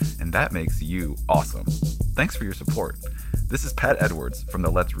podcast, and that makes you awesome. Thanks for your support. This is Pat Edwards from the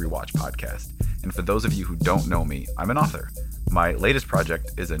Let's Rewatch podcast, and for those of you who don't know me, I'm an author. My latest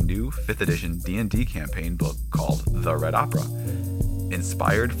project is a new 5th edition D&D campaign book called The Red Opera.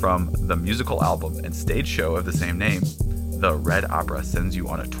 Inspired from the musical album and stage show of the same name, The Red Opera sends you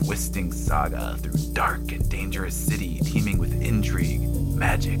on a twisting saga through dark and dangerous city teeming with intrigue,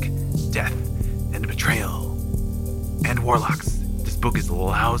 magic, death, and betrayal. And warlocks. This book is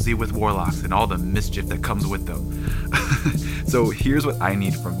lousy with warlocks and all the mischief that comes with them. So here's what I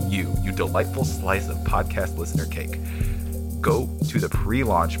need from you, you delightful slice of podcast listener cake. Go to the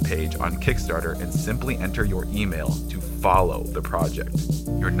pre-launch page on Kickstarter and simply enter your email to follow the project.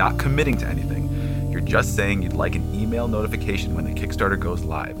 You're not committing to anything. You're just saying you'd like an email notification when the Kickstarter goes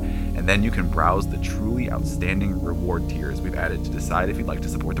live, and then you can browse the truly outstanding reward tiers we've added to decide if you'd like to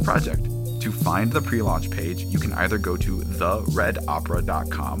support the project. To find the pre-launch page, you can either go to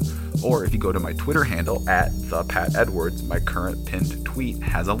theredopera.com, or if you go to my Twitter handle at @thepatedwards, my current pinned tweet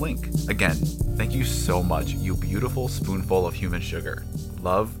has a link. Again, thank you so much, you beautiful spoonful of human sugar.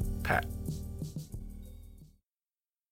 Love, Pat.